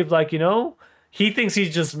save, he thinks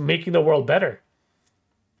he's just making the world better.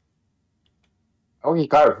 Oh, he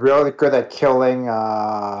got really good at killing,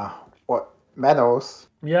 Menos.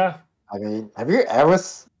 Yeah. I mean, have you ever...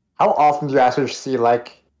 How often do you actually see,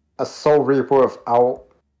 a Soul Reaper without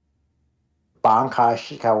Bankai,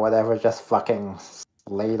 Shika, whatever, just fucking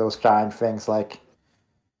slay those giant things like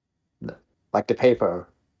the paper?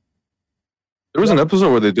 There was an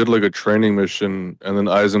episode where they did a training mission, and then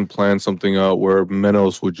Aizen planned something out where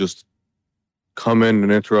Menos would just come in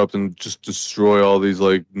and interrupt and just destroy all these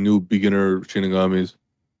new beginner Shinigamis.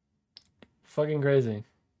 Fucking crazy.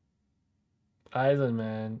 Aizen,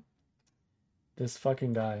 man. This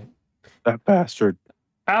fucking guy. That bastard.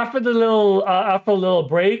 After a little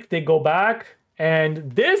break, they go back, and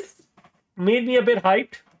this made me a bit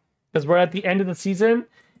hyped because we're at the end of the season,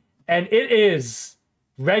 and it is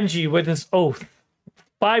Renji with his oath.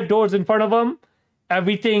 5 doors in front of him,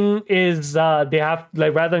 everything is they have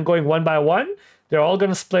like rather than going one by one, they're all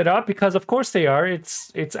gonna split up because of course they are.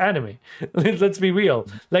 It's anime. Let's be real.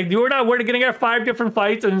 Like we're gonna get 5 different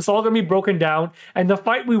fights and it's all gonna be broken down. And the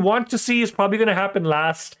fight we want to see is probably gonna happen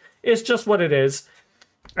last. It's just what it is.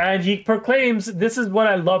 And he proclaims, this is what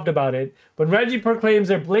I loved about it. When Reggie proclaims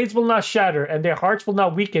their blades will not shatter and their hearts will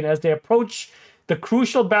not weaken as they approach the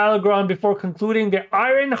crucial battleground before concluding their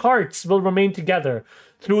iron hearts will remain together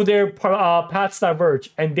through their paths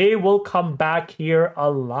diverge and they will come back here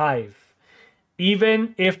alive.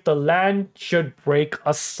 Even if the land should break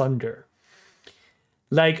asunder.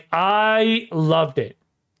 Like, I loved it.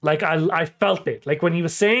 Like, I felt it. Like, when he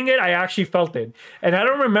was saying it, I actually felt it. And I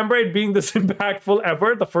don't remember it being this impactful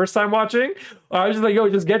ever the first time watching. I was just like, yo,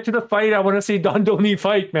 just get to the fight. I want to see Don Donnie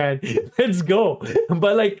fight, man. Let's go.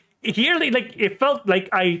 But, like, here, like, it felt like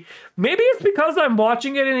maybe it's because I'm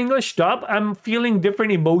watching it in English dub. I'm feeling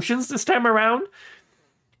different emotions this time around.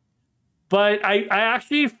 But I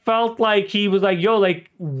actually felt like he was like, yo, like,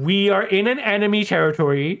 we are in an enemy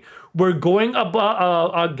territory. We're going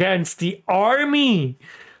against the army.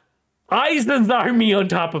 Aizen's army on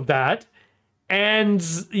top of that. And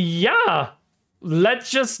yeah,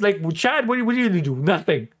 let's just, like, Chad, what are you going to do?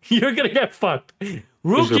 Nothing. You're going to get fucked.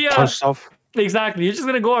 Rukia. Exactly. You're just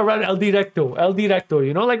going to go around El Directo,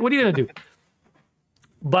 you know? Like, what are you going to do?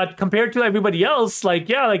 But compared to everybody else, like,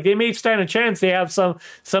 yeah, like they may stand a chance. They have some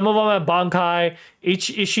of them at Bankai.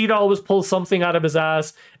 Ishida always pulls something out of his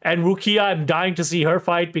ass. And Rukia, I'm dying to see her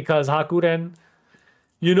fight because Hakuren,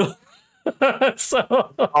 you know.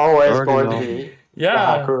 So always going to be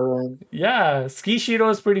yeah, Hakuren. Yeah.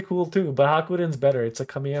 Skishiro is pretty cool too, but Hakuren's better. It's a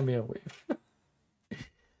Kamehameha wave.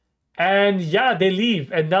 And yeah, they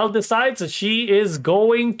leave. And Nell decides that she is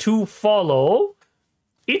going to follow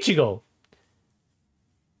Ichigo.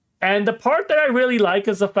 And the part that I really like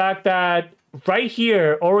is the fact that right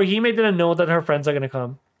here, Orihime didn't know that her friends are going to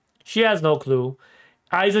come. She has no clue.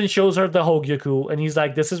 Aizen shows her the Hogyoku, and he's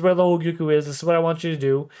like, this is where the Hogyoku is. This is what I want you to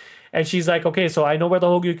do. And she's like, okay, so I know where the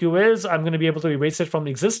Hogyoku is. I'm going to be able to erase it from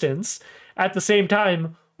existence. At the same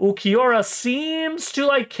time, Ukiura seems to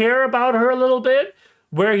like care about her a little bit,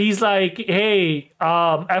 where he's like, hey,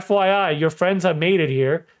 FYI, your friends have made it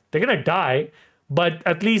here. They're going to die, but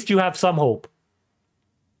at least you have some hope.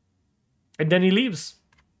 And then he leaves.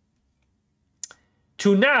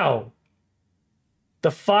 To now, the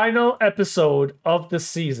final episode of the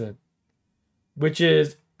season, which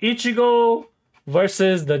is Ichigo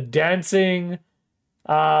versus the dancing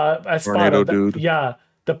Espada. Tornado dude. Yeah,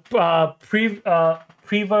 the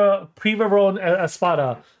Privaron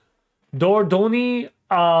Espada. Dordoni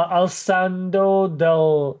Alessandro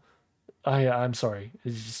del... I'm sorry.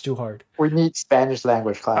 It's just too hard. We need Spanish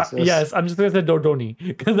language classes. Yes, I'm just going to say Dordoni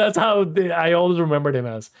because that's how I always remembered him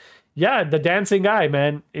as. Yeah, the dancing guy,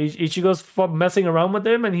 man. Ichigo's messing around with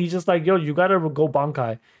him and he's just like, yo, you got to go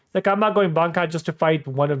Bankai. Like, I'm not going Bankai just to fight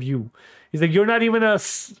one of you. He's like, you're not even a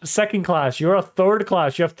second class. You're a third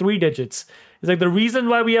class. You have 3 digits. He's like, the reason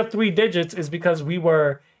why we have 3 digits is because we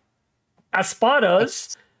were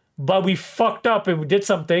Espadas, but we fucked up and we did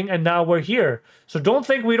something and now we're here. So don't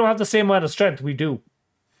think we don't have the same amount of strength. We do.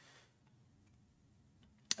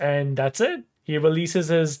 And that's it. He releases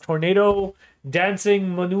his tornado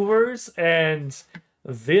dancing maneuvers and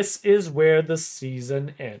this is where the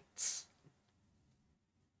season ends.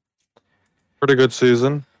 Pretty good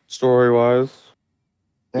season, story-wise.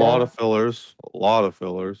 Yeah. A lot of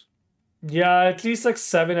fillers. Yeah, at least like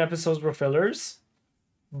 7 episodes were fillers.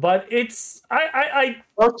 But it's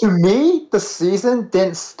Well, to me, the season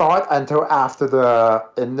didn't start until after the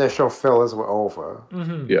initial fillers were over.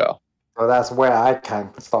 Mm-hmm. Yeah. So that's where I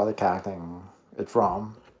started counting it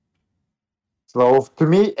from. So to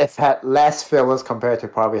me, it had less fillers compared to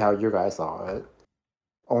probably how you guys saw it.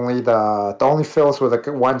 Only the only fillers were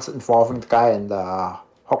the ones involving the guy in the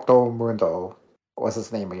Hokuto Mundo. What's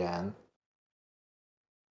his name again?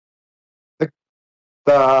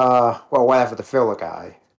 Whatever, the filler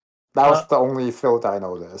guy. That was the only filler that I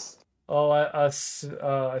noticed. Oh, I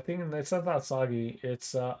think it's not Sagi.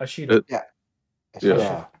 It's Ashida.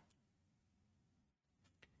 Yeah.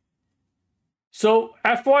 So,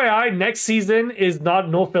 FYI, next season is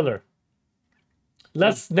no filler.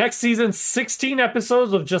 Next season, 16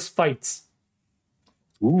 episodes of just fights.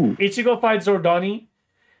 Ooh. Ichigo fights Zordani.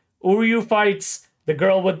 Uryu fights the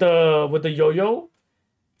girl with the yo-yo.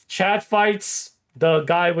 Chad fights the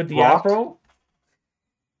guy with the Rock? afro.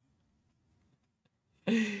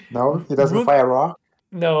 No, he doesn't fight Rock.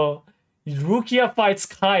 No. Rukia fights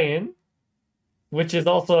Kaien, which is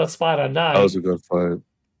also a Spada 9. That was a good fight.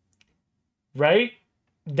 Right?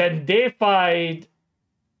 Then they fight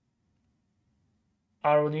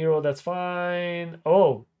Aroniro, that's fine.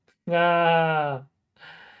 Oh. Ah.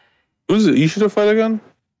 Who's it? Ishida fight again?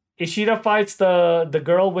 Ishida fights the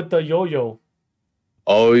girl with the yo-yo.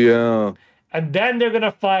 Oh yeah. And then they're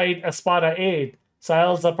gonna fight Espada 8,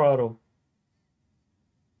 Sael Zaprado.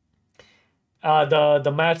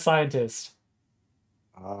 The mad scientist.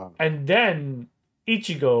 And then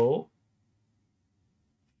Ichigo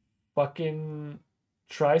fucking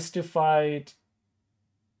tries to fight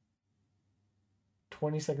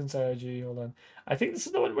 20 seconds IG. Hold on. I think this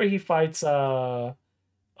is the one where he fights Ukiura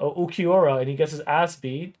and he gets his ass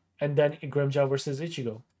beat, and then Grimjaw versus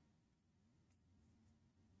Ichigo.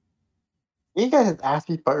 You guys asked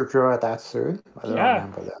me about Ujura that soon? I don't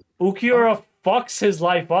remember that. Ukiura fucks his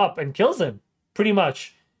life up and kills him, pretty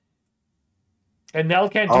much. And Nell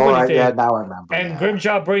can't do anything. Yeah, now I remember. And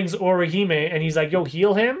Grimjaw brings Orihime, and he's like, yo,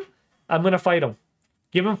 heal him. I'm going to fight him.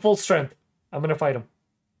 Give him full strength. I'm going to fight him.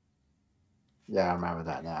 Yeah, I remember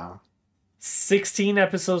that now. 16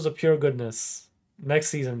 episodes of pure goodness. Next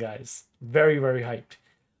season, guys. Very, very hyped.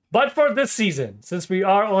 But for this season, since we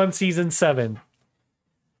are on season 7,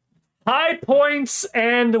 high points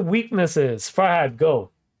and weaknesses. Farhad, go.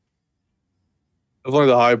 Definitely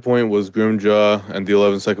the high point was Grimjaw and the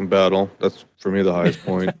 11-second battle. That's for me the highest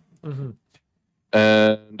point. Mm-hmm.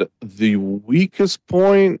 And the weakest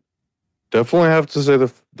point, definitely have to say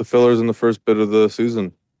the fillers in the first bit of the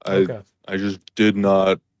season. I just did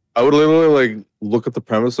not. I would literally like look at the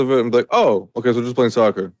premise of it and be like, oh, okay, so we're just playing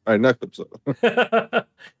soccer. All right, next episode.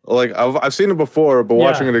 Like I've seen it before, but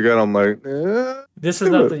watching it again, I'm like, this is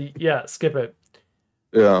not skip it.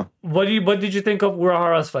 Yeah. What did you think of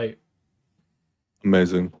Urahara's fight?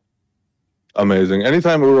 Amazing.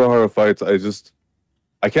 Anytime Urahara fights,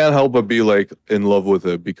 I can't help but be like in love with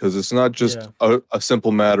it, because it's not just a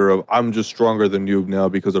simple matter of I'm just stronger than you now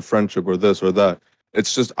because of friendship or this or that.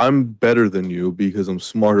 It's just I'm better than you because I'm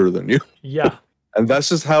smarter than you. Yeah. And that's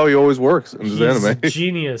just how he always works in this anime.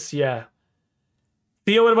 Genius, yeah.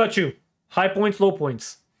 Theo, what about you? High points, low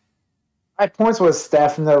points? High points was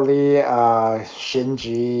definitely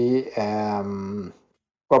Shinji,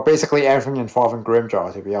 well, basically everything involving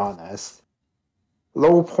Grimjaw, to be honest.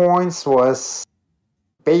 Low points was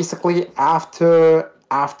basically after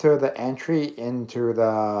the entry into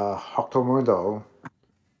the Hokutomundo.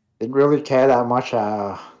 Didn't really care that much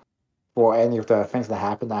for any of the things that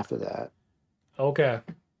happened after that. Okay.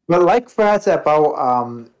 But like Fred said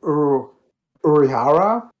about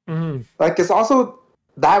Urihara, like it's also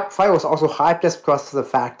that fight was also hyped just because of the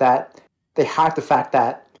fact that they hyped the fact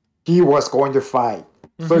that he was going to fight.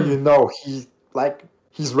 So you know he's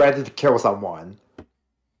ready to kill someone.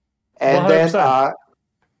 And 100%. Then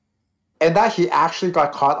and that he actually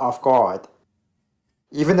got caught off guard.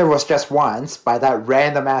 Even if it was just once by that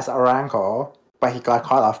random ass Aranko, but he got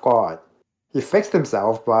caught off guard. He fixed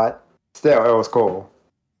himself, but still it was cool.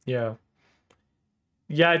 Yeah.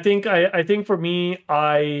 Yeah, I think for me,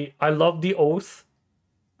 I loved the oath.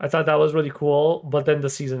 I thought that was really cool, but then the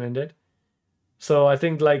season ended. So I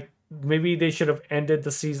think like maybe they should have ended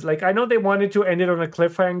the season. Like I know they wanted to end it on a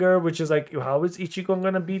cliffhanger, which is like, how is Ichigo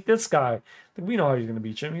gonna beat this guy? Like, we know how he's gonna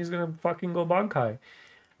beat him. He's gonna fucking go Bankai.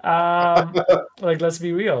 Like let's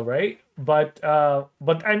be real, right? But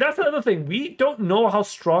and that's another thing. We don't know how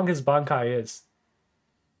strong his Bankai is.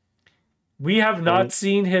 We have not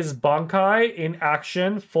seen his Bankai in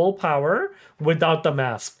action, full power, without the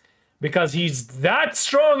mask. Because he's that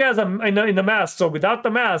strong as in the mask. So without the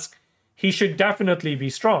mask, he should definitely be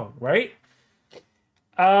strong, right?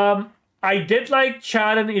 I did like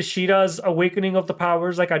Chad and Ishida's awakening of the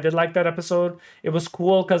powers. Like I did like that episode. It was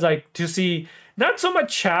cool because like to see not so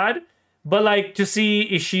much Chad, but like to see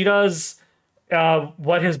Ishida's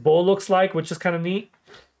what his bow looks like, which is kind of neat.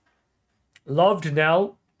 Loved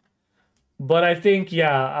Nell. But I think,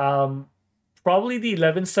 probably the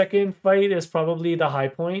 11-second fight is probably the high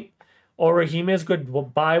point. Orihime's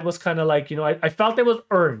goodbye was kind of like, I felt it was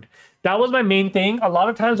earned. That was my main thing. A lot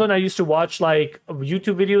of times when I used to watch like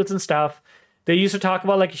YouTube videos and stuff, they used to talk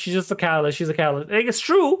about like, she's just a catalyst. She's a catalyst. Like, it's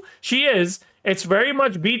true. She is. It's very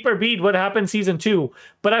much beat per beat what happened season 2.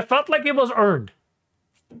 But I felt like it was earned.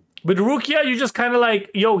 With Rukia, you just kind of like,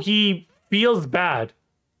 he feels bad.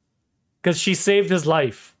 Because she saved his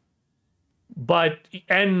life.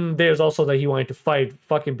 And there's also that he wanted to fight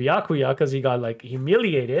fucking Byakuya because he got like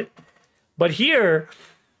humiliated. But here,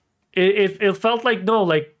 it felt like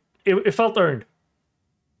it felt earned.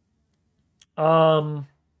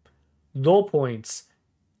 Low points.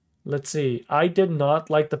 Let's see. I did not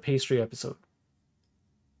like the pastry episode.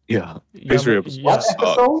 Yeah, pastry episode. What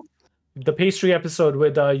episode? The pastry episode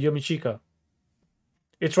with Yumichika.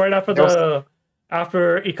 It's right after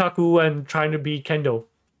after Ikaku and trying to be Kendo.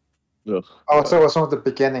 Ugh. Oh, so it was one of the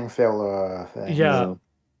beginning filler things. Yeah. No.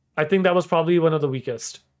 I think that was probably one of the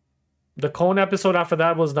weakest. The Cone episode after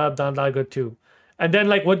that was not that good too. And then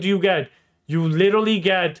like, what do you get? You literally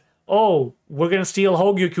get, oh, we're gonna steal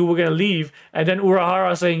Hogyoku, we're gonna leave, and then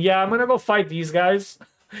Urahara saying, yeah, I'm gonna go fight these guys.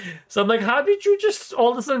 So I'm like, how did you just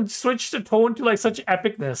all of a sudden switch the tone to like such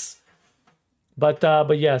epicness? But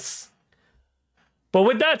yes. But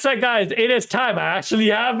with that said, guys, it is time. I actually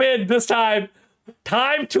have it this time.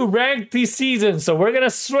 Time to rank these seasons. So we're gonna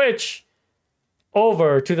switch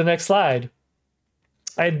over to the next slide.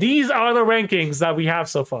 And these are the rankings that we have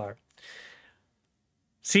so far.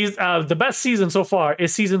 The best season so far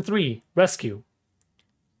is season 3, Rescue.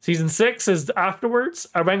 Season 6 is Afterwards,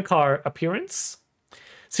 a Renkar appearance.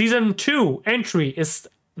 Season 2, Entry, is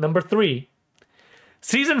number 3.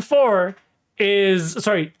 Season 4 is,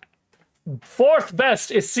 fourth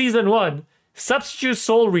best is season 1, Substitute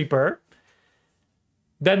Soul Reaper.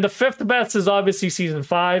 Then the 5th best is obviously season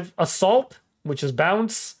 5, Assault, which is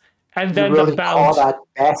Bounce. And then you really the Bounce. call that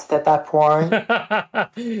best at that point?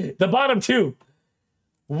 The bottom 2.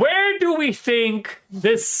 Where do we think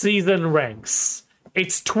this season ranks?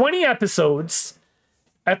 It's 20 episodes.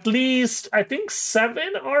 At least, I think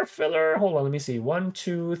 7 are filler. Hold on, let me see. 1,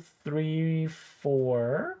 2, 3,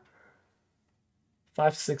 4,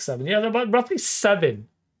 5, 6, 7. Yeah, about roughly 7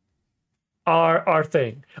 are our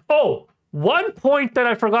thing. Oh, one point that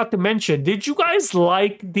I forgot to mention. Did you guys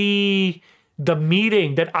like the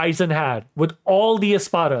meeting that Aizen had with all the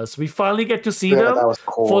Espadas? We finally get to see them that was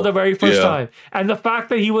cool. for the very first Yeah. time. And the fact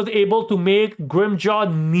that he was able to make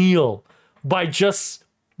Grimjaw kneel by just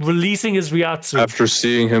releasing his Ryatsu. After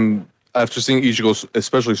seeing Ichigo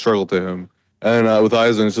especially struggle to him, and with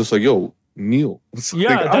Aizen, it's just like, yo, kneel. It's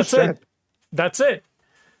Yeah, like, oh, that's shit. it. That's it.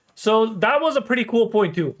 So that was a pretty cool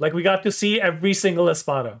point too. Like we got to see every single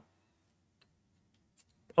Espada.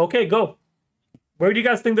 Okay, go. Where do you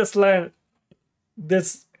guys think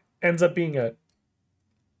this ends up being at? I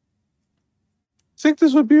think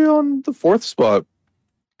this would be on the 4th spot.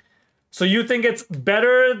 So you think it's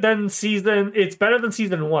better than season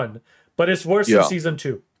 1, but it's worse than Yeah. season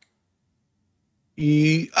 2.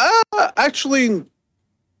 Actually,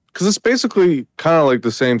 because it's basically kind of like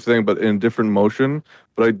the same thing, but in different motion.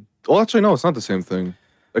 But actually, no, it's not the same thing.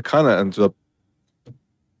 It kind of ends up.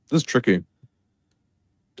 This is tricky.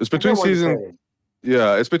 It's between season.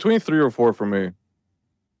 Yeah, it's between 3 or 4 for me.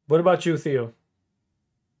 What about you, Theo?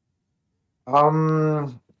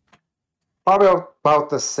 Probably about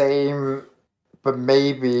the same, but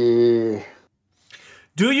maybe.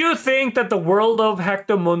 Do you think that the world of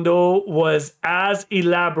Hectomundo was as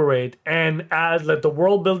elaborate and as like the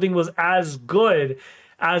world building was as good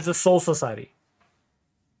as the Soul Society?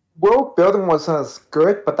 World building wasn't as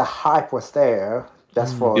good, but the hype was there.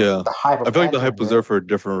 Just for Yeah. the hype. Of I feel like the hype Hector, was there for a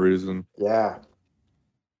different reason. Yeah.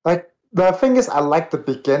 Like the thing is, I like the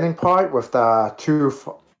beginning part with the two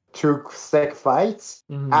sick fights.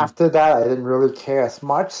 Mhm. After that, I didn't really care as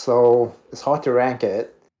much, so it's hard to rank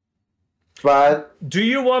it. But Do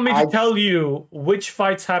you want me to I- tell you which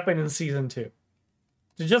fights happened in season 2?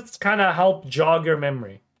 To just kind of help jog your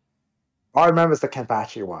memory. all I remember is the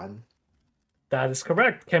Kenpachi one. That is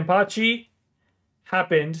correct. Kenpachi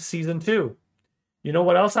happened season 2. You know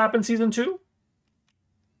what else happened season 2?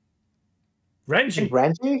 Renji.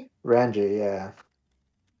 Renji, yeah.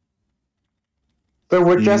 So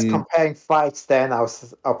we're just comparing fights. Then I'll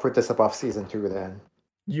put this above season 2. Then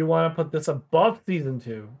You want to put this above season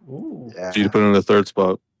 2? Ooh. yeah. So you put it in the 3rd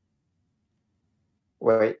spot.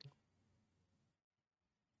 Wait.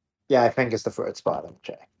 Yeah, I think it's the 3rd spot. I'm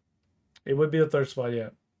check. It would be the 3rd spot, yeah.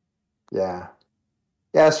 Yeah.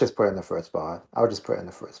 Yeah, let's just put it in the 3rd spot. I'll just put it in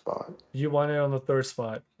the 1st spot. You want it on the 3rd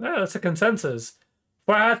spot. Yeah, that's a consensus.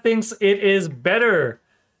 Farhat thinks it is better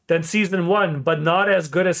than season 1, but not as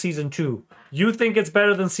good as season 2. You think it's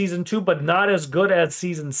better than season 2, but not as good as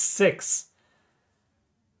season 6.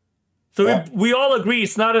 So Yeah. we all agree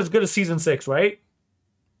it's not as good as season 6, right?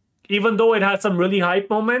 Even though it had some really hype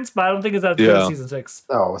moments, but I don't think it's as good as Yeah. season 6.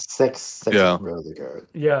 No, six Yeah. is really good.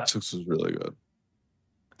 Yeah. 6 was really good.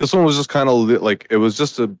 This one was just kind of like, it was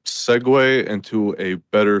just a segue into a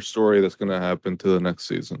better story that's going to happen to the next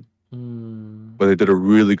season. But they did a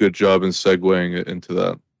really good job in segueing it into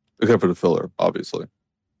that, except for the filler, obviously.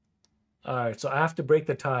 All right, so I have to break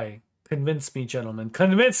the tie. Convince me, gentlemen.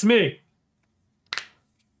 Convince me.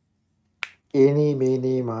 Eeny,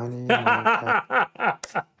 meeny, miny, moe.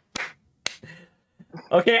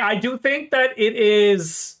 Okay, I do think that it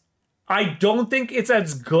is. I don't think it's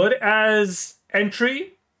as good as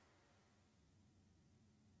Entry.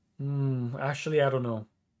 Actually, I don't know.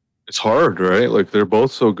 It's hard, right? Like they're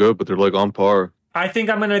both so good, but they're like on par. I think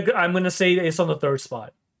I'm gonna say it's on the third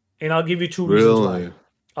spot, and I'll give you two reasons why. Really?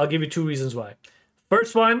 I'll give you two reasons why.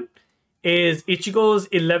 First one is Ichigo's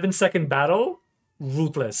 11-second battle.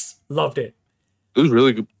 Ruthless. Loved it. It was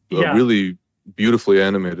really good, Yeah. really beautifully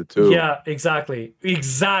animated too. Yeah, exactly.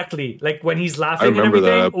 Exactly. Like when he's I laughing and remember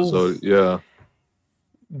everything. that episode. Yeah.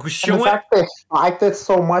 And the Showing, fact they liked it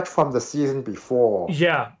so much from the season before.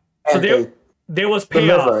 yeah. So And there was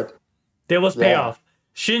payoff. delivered. There was Yeah. payoff.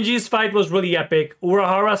 Shinji's fight was really epic.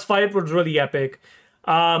 Urahara's fight was really epic.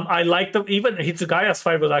 I liked them. Even Hitsugaya's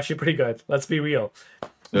fight was actually pretty good. Let's be real.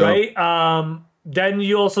 Yeah. Right? Then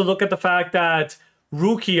you also look at the fact that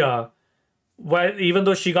Rukia, even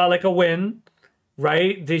though she got like a win,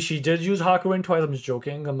 right? She did use Hakurin twice. I'm just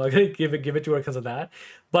joking. I'm not gonna give it to her because of that.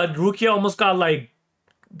 But Rukia almost got like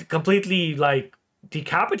completely like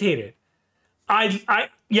decapitated. I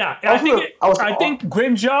think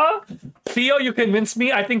Grimjaw, Theo, you convinced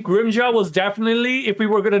me. I think Grimjaw was definitely, if we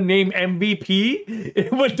were gonna name MVP,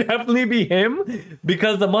 it would definitely be him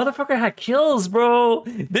because the motherfucker had kills, bro.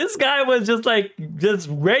 This guy was just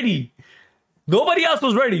ready. Nobody else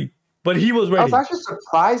was ready, but he was I ready. was actually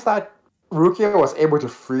surprised that Rukia was able to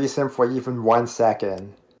freeze him for even 1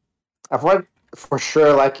 second. I thought for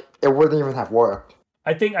sure like it wouldn't even have worked.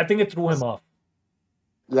 I think it threw him off.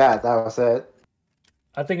 Yeah, that was it.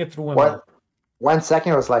 I think it threw him off. 1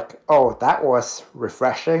 second was like, oh, that was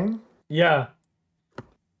refreshing. Yeah.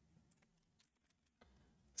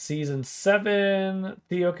 Season 7.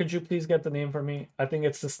 Theo, could you please get the name for me? I think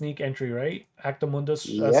it's the sneak entry, right? Actomundo's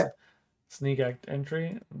Yeah. sneak act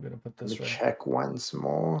entry. I'm gonna put Let this me right. check once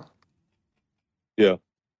more. The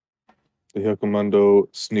Hyakumondo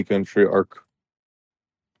sneak entry arc.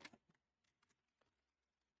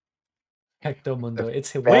 Hectomundo.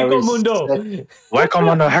 It's Very Wacomundo.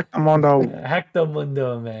 Hyakumondo, Hyakumondo.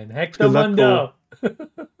 Hectomundo, man. Hectomundo.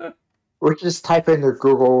 We just type into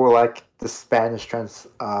Google like the Spanish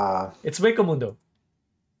It's Wacomundo.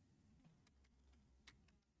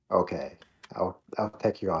 Okay, I'll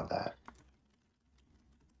take you on that.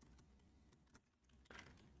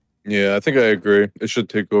 Yeah, I think I agree. It should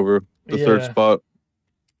take over the third Yeah. spot.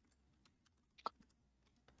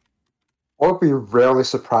 I would be really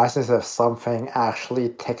surprised if something actually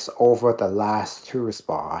takes over the last two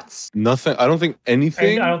spots. Nothing. I don't think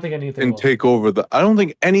anything I don't think anything can will. take over the. I don't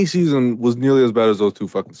think any season was nearly as bad as those two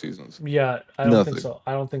fucking seasons. Yeah, I don't Nothing. think so.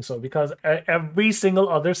 I don't think so because every single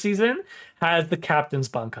other season has the captain's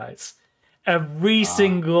bankais. Every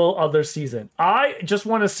single other season. I just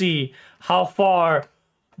want to see how far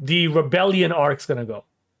the rebellion arc's gonna go,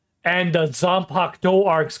 and the Zanpakuto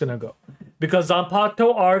arc's gonna go, because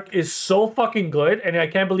Zanpakuto arc is so fucking good, and I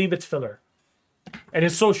can't believe it's filler, and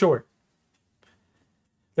it's so short,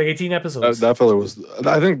 like 18 episodes. That filler was.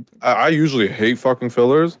 I think I usually hate fucking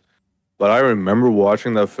fillers, but I remember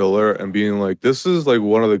watching that filler and being like, "This is like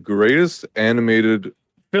one of the greatest animated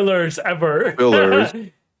Fillers ever. fillers."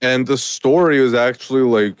 And the story is actually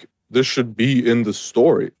like this should be in the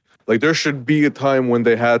story. Like there should be a time when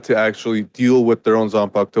they had to actually deal with their own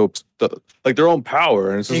Zanpakuto, like their own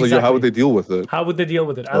power, and it's just like, yeah, how would they deal with it? How would they deal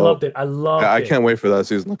with it? I So, loved it. I loved Yeah, I it. can't wait for that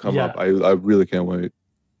season to come Yeah. up. I really can't wait.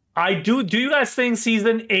 I do. Do you guys think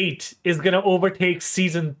season 8 is gonna overtake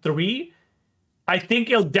season 3? I think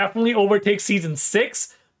it'll definitely overtake season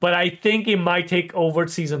 6, but I think it might take over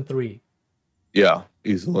season 3. Yeah,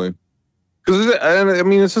 easily. Because I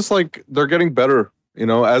mean, it's just like they're getting better. You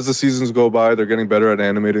know, as the seasons go by, they're getting better at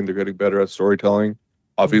animating. They're getting better at storytelling.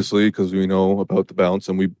 Obviously, because we know about the bounce,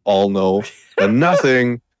 and we all know that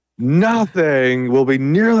nothing will be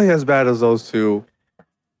nearly as bad as those two.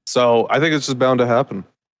 So I think it's just bound to happen.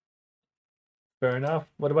 Fair enough.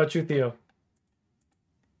 What about you, Theo?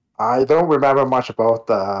 I don't remember much about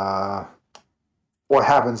what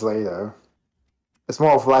happens later. It's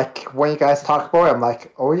more of like when you guys talk about it, I'm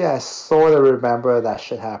like, oh yeah, I sort of remember that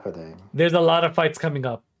shit happening. There's a lot of fights coming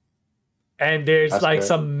up, and there's That's like good.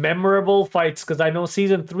 some memorable fights because I know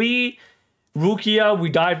season 3, Rukia, we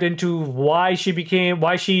dived into why she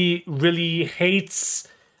really hates,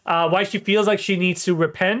 why she feels like she needs to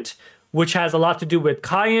repent, which has a lot to do with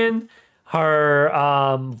Kaien, her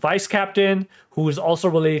vice captain, who is also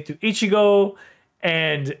related to Ichigo,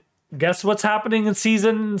 and guess what's happening in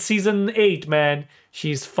season 8, man?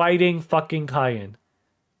 She's fighting fucking Kaien.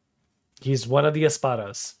 He's one of the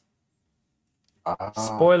Espadas.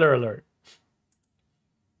 Spoiler alert.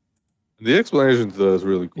 The explanation to that is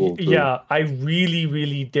really cool. Too. Yeah, I really,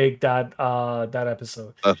 really dig that that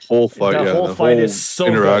episode. That whole fight, That yeah, whole the fight whole is so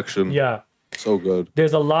interaction, good. Yeah. so good.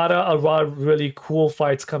 There's a lot of really cool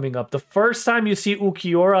fights coming up. The first time you see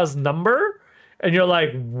Ukiyora's number and you're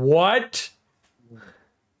like, what?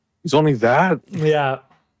 He's only that. Yeah.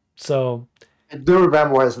 So I do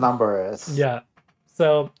remember what his number is. yeah.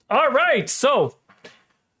 So all right. So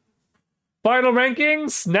final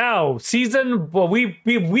rankings now.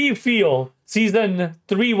 We feel season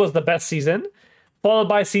 3 was the best season, followed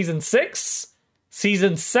by season 6,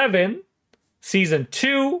 season 7, season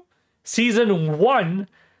 2, season 1,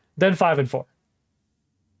 then 5 and 4.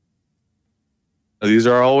 These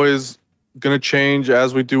are always gonna change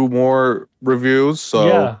as we do more reviews. So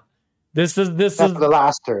yeah. This is That's the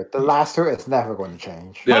last two. The last two is never going to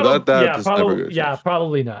change. yeah, that is never probably, gonna yeah, change.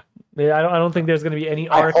 probably not. I don't think there's going to be any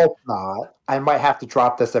I art. hope not. I might have to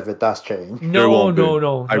drop this if it does change. There No, won't be.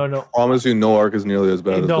 no. I promise you, no arc is nearly as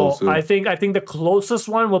bad as No, those two. I think the closest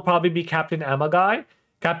one will probably be Captain Amagai,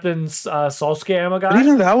 Captain Sasuke But Amagai,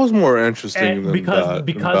 even that was more interesting and than that.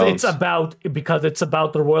 because it's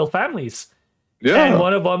about the royal families, yeah. and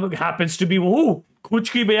one of them happens to be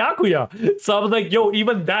Kuchiki Byakuya. So I was like, yo,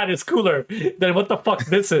 even that is cooler than what the fuck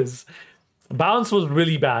this is. Balance was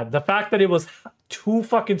really bad. The fact that it was 2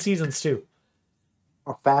 fucking seasons too.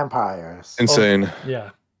 Or vampires. Insane.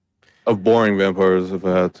 Yeah, Of boring vampires, if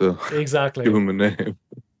I had to exactly. give him a name.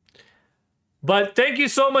 But thank you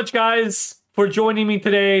so much, guys, for joining me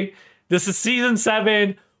today. This is season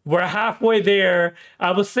 7. We're halfway there.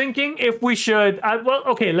 I was thinking if we should.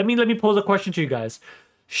 Okay. Let me pose a question to you guys.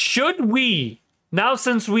 Should we now,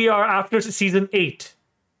 since we are after season 8,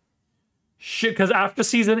 because after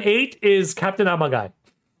season 8 is Captain Amagai,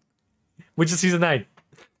 which is season 9.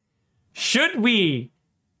 Should we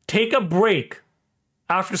take a break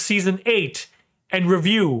after season 8 and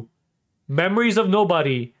review Memories of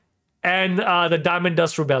Nobody and the Diamond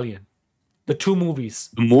Dust Rebellion, the 2 movies?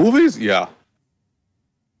 The movies? Yeah.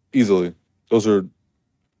 Easily. Those are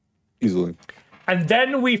easily. And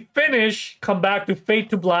then we come back to Fade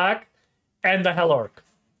to Black and the Hell Arc.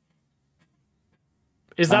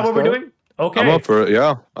 Is that what we're doing? Okay. I'm up for it.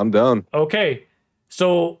 Yeah, I'm down. Okay.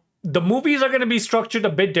 So the movies are going to be structured a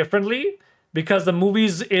bit differently because the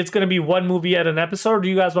movies, it's going to be 1 movie at an episode. Or do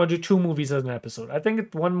you guys want to do 2 movies at an episode? I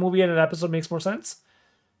think 1 movie at an episode makes more sense.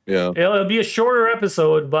 Yeah. It'll be a shorter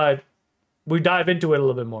episode, but we dive into it a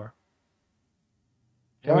little bit more.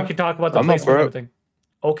 And we can talk about the I'm place up for and it. everything.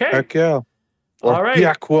 Okay. Heck yeah. All right.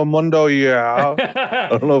 Yaquamundo, yeah. I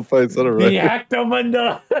don't know if I said it right. The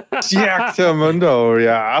Actomunda. Yaquamundo,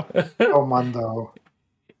 yeah. Oh, Mundo.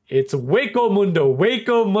 It's Waco Mundo.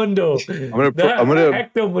 Waco Mundo. I'm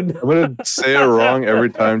gonna say it wrong every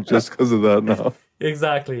time just because of that now.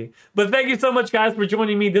 Exactly. But thank you so much, guys, for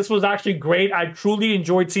joining me. This was actually great. I truly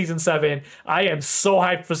enjoyed season 7. I am so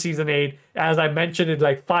hyped for season 8, as I mentioned it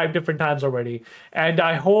like 5 different times already. And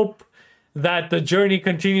I hope that the journey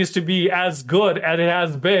continues to be as good as it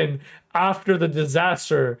has been after the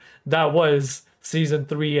disaster that was season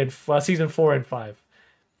 3 and season 4 and 5.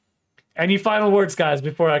 Any final words, guys,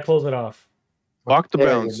 before I close it off? Fuck the Yeah,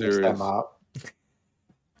 Bound you mixed series. them up.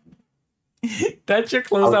 That's your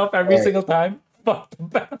close off every single time. Fuck the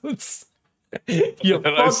bounce. You And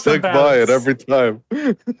I fuck the stick by it bounce. every time.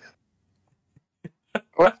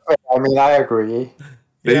 I mean, I agree.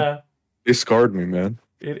 They- Yeah, They scarred me, man.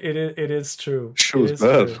 it is true. Shit It was is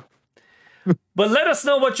bad. true. But let us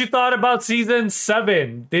know what you thought about season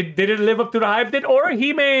 7. Did it live up to the hype? Did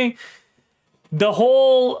Orihime, the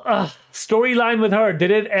whole storyline with her, did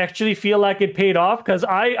it actually feel like it paid off? Because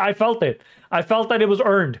I felt it. I felt that it was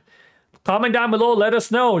earned. Comment down below. Let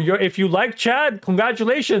us know. If you like Chad,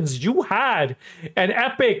 congratulations. You had an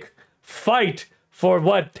epic fight for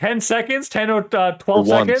what, 10 seconds, 10 or 12 For once.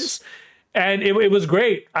 seconds, and it was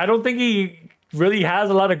great. I don't think he really has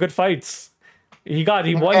a lot of good fights. He won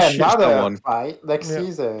Yeah, shit. another one. fight next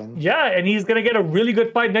season. Yeah, and he's gonna get a really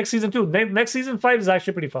good fight next season too. Next season fight is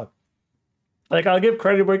actually pretty fun. Like, I'll give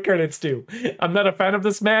credit where credit's due. I'm not a fan of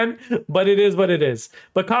this man, but it is what it is.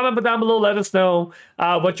 But comment down below. Let us know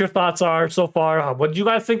what your thoughts are so far. What do you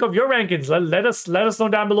guys think of your rankings? Let us know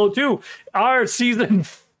down below too. Are season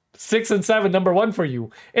 6 and 7 number 1 for you?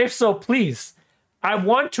 If so, please. I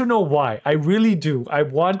want to know why. I really do. I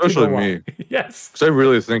want Especially to know me. why. Yes. Because I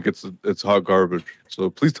really think it's hot garbage. So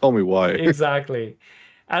please tell me why. Exactly.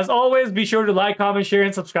 As always, be sure to like, comment, share,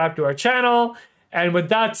 and subscribe to our channel. And with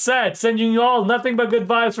that said, sending you all nothing but good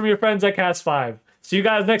vibes from your friends at Cast 5. See you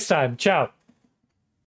guys next time. Ciao.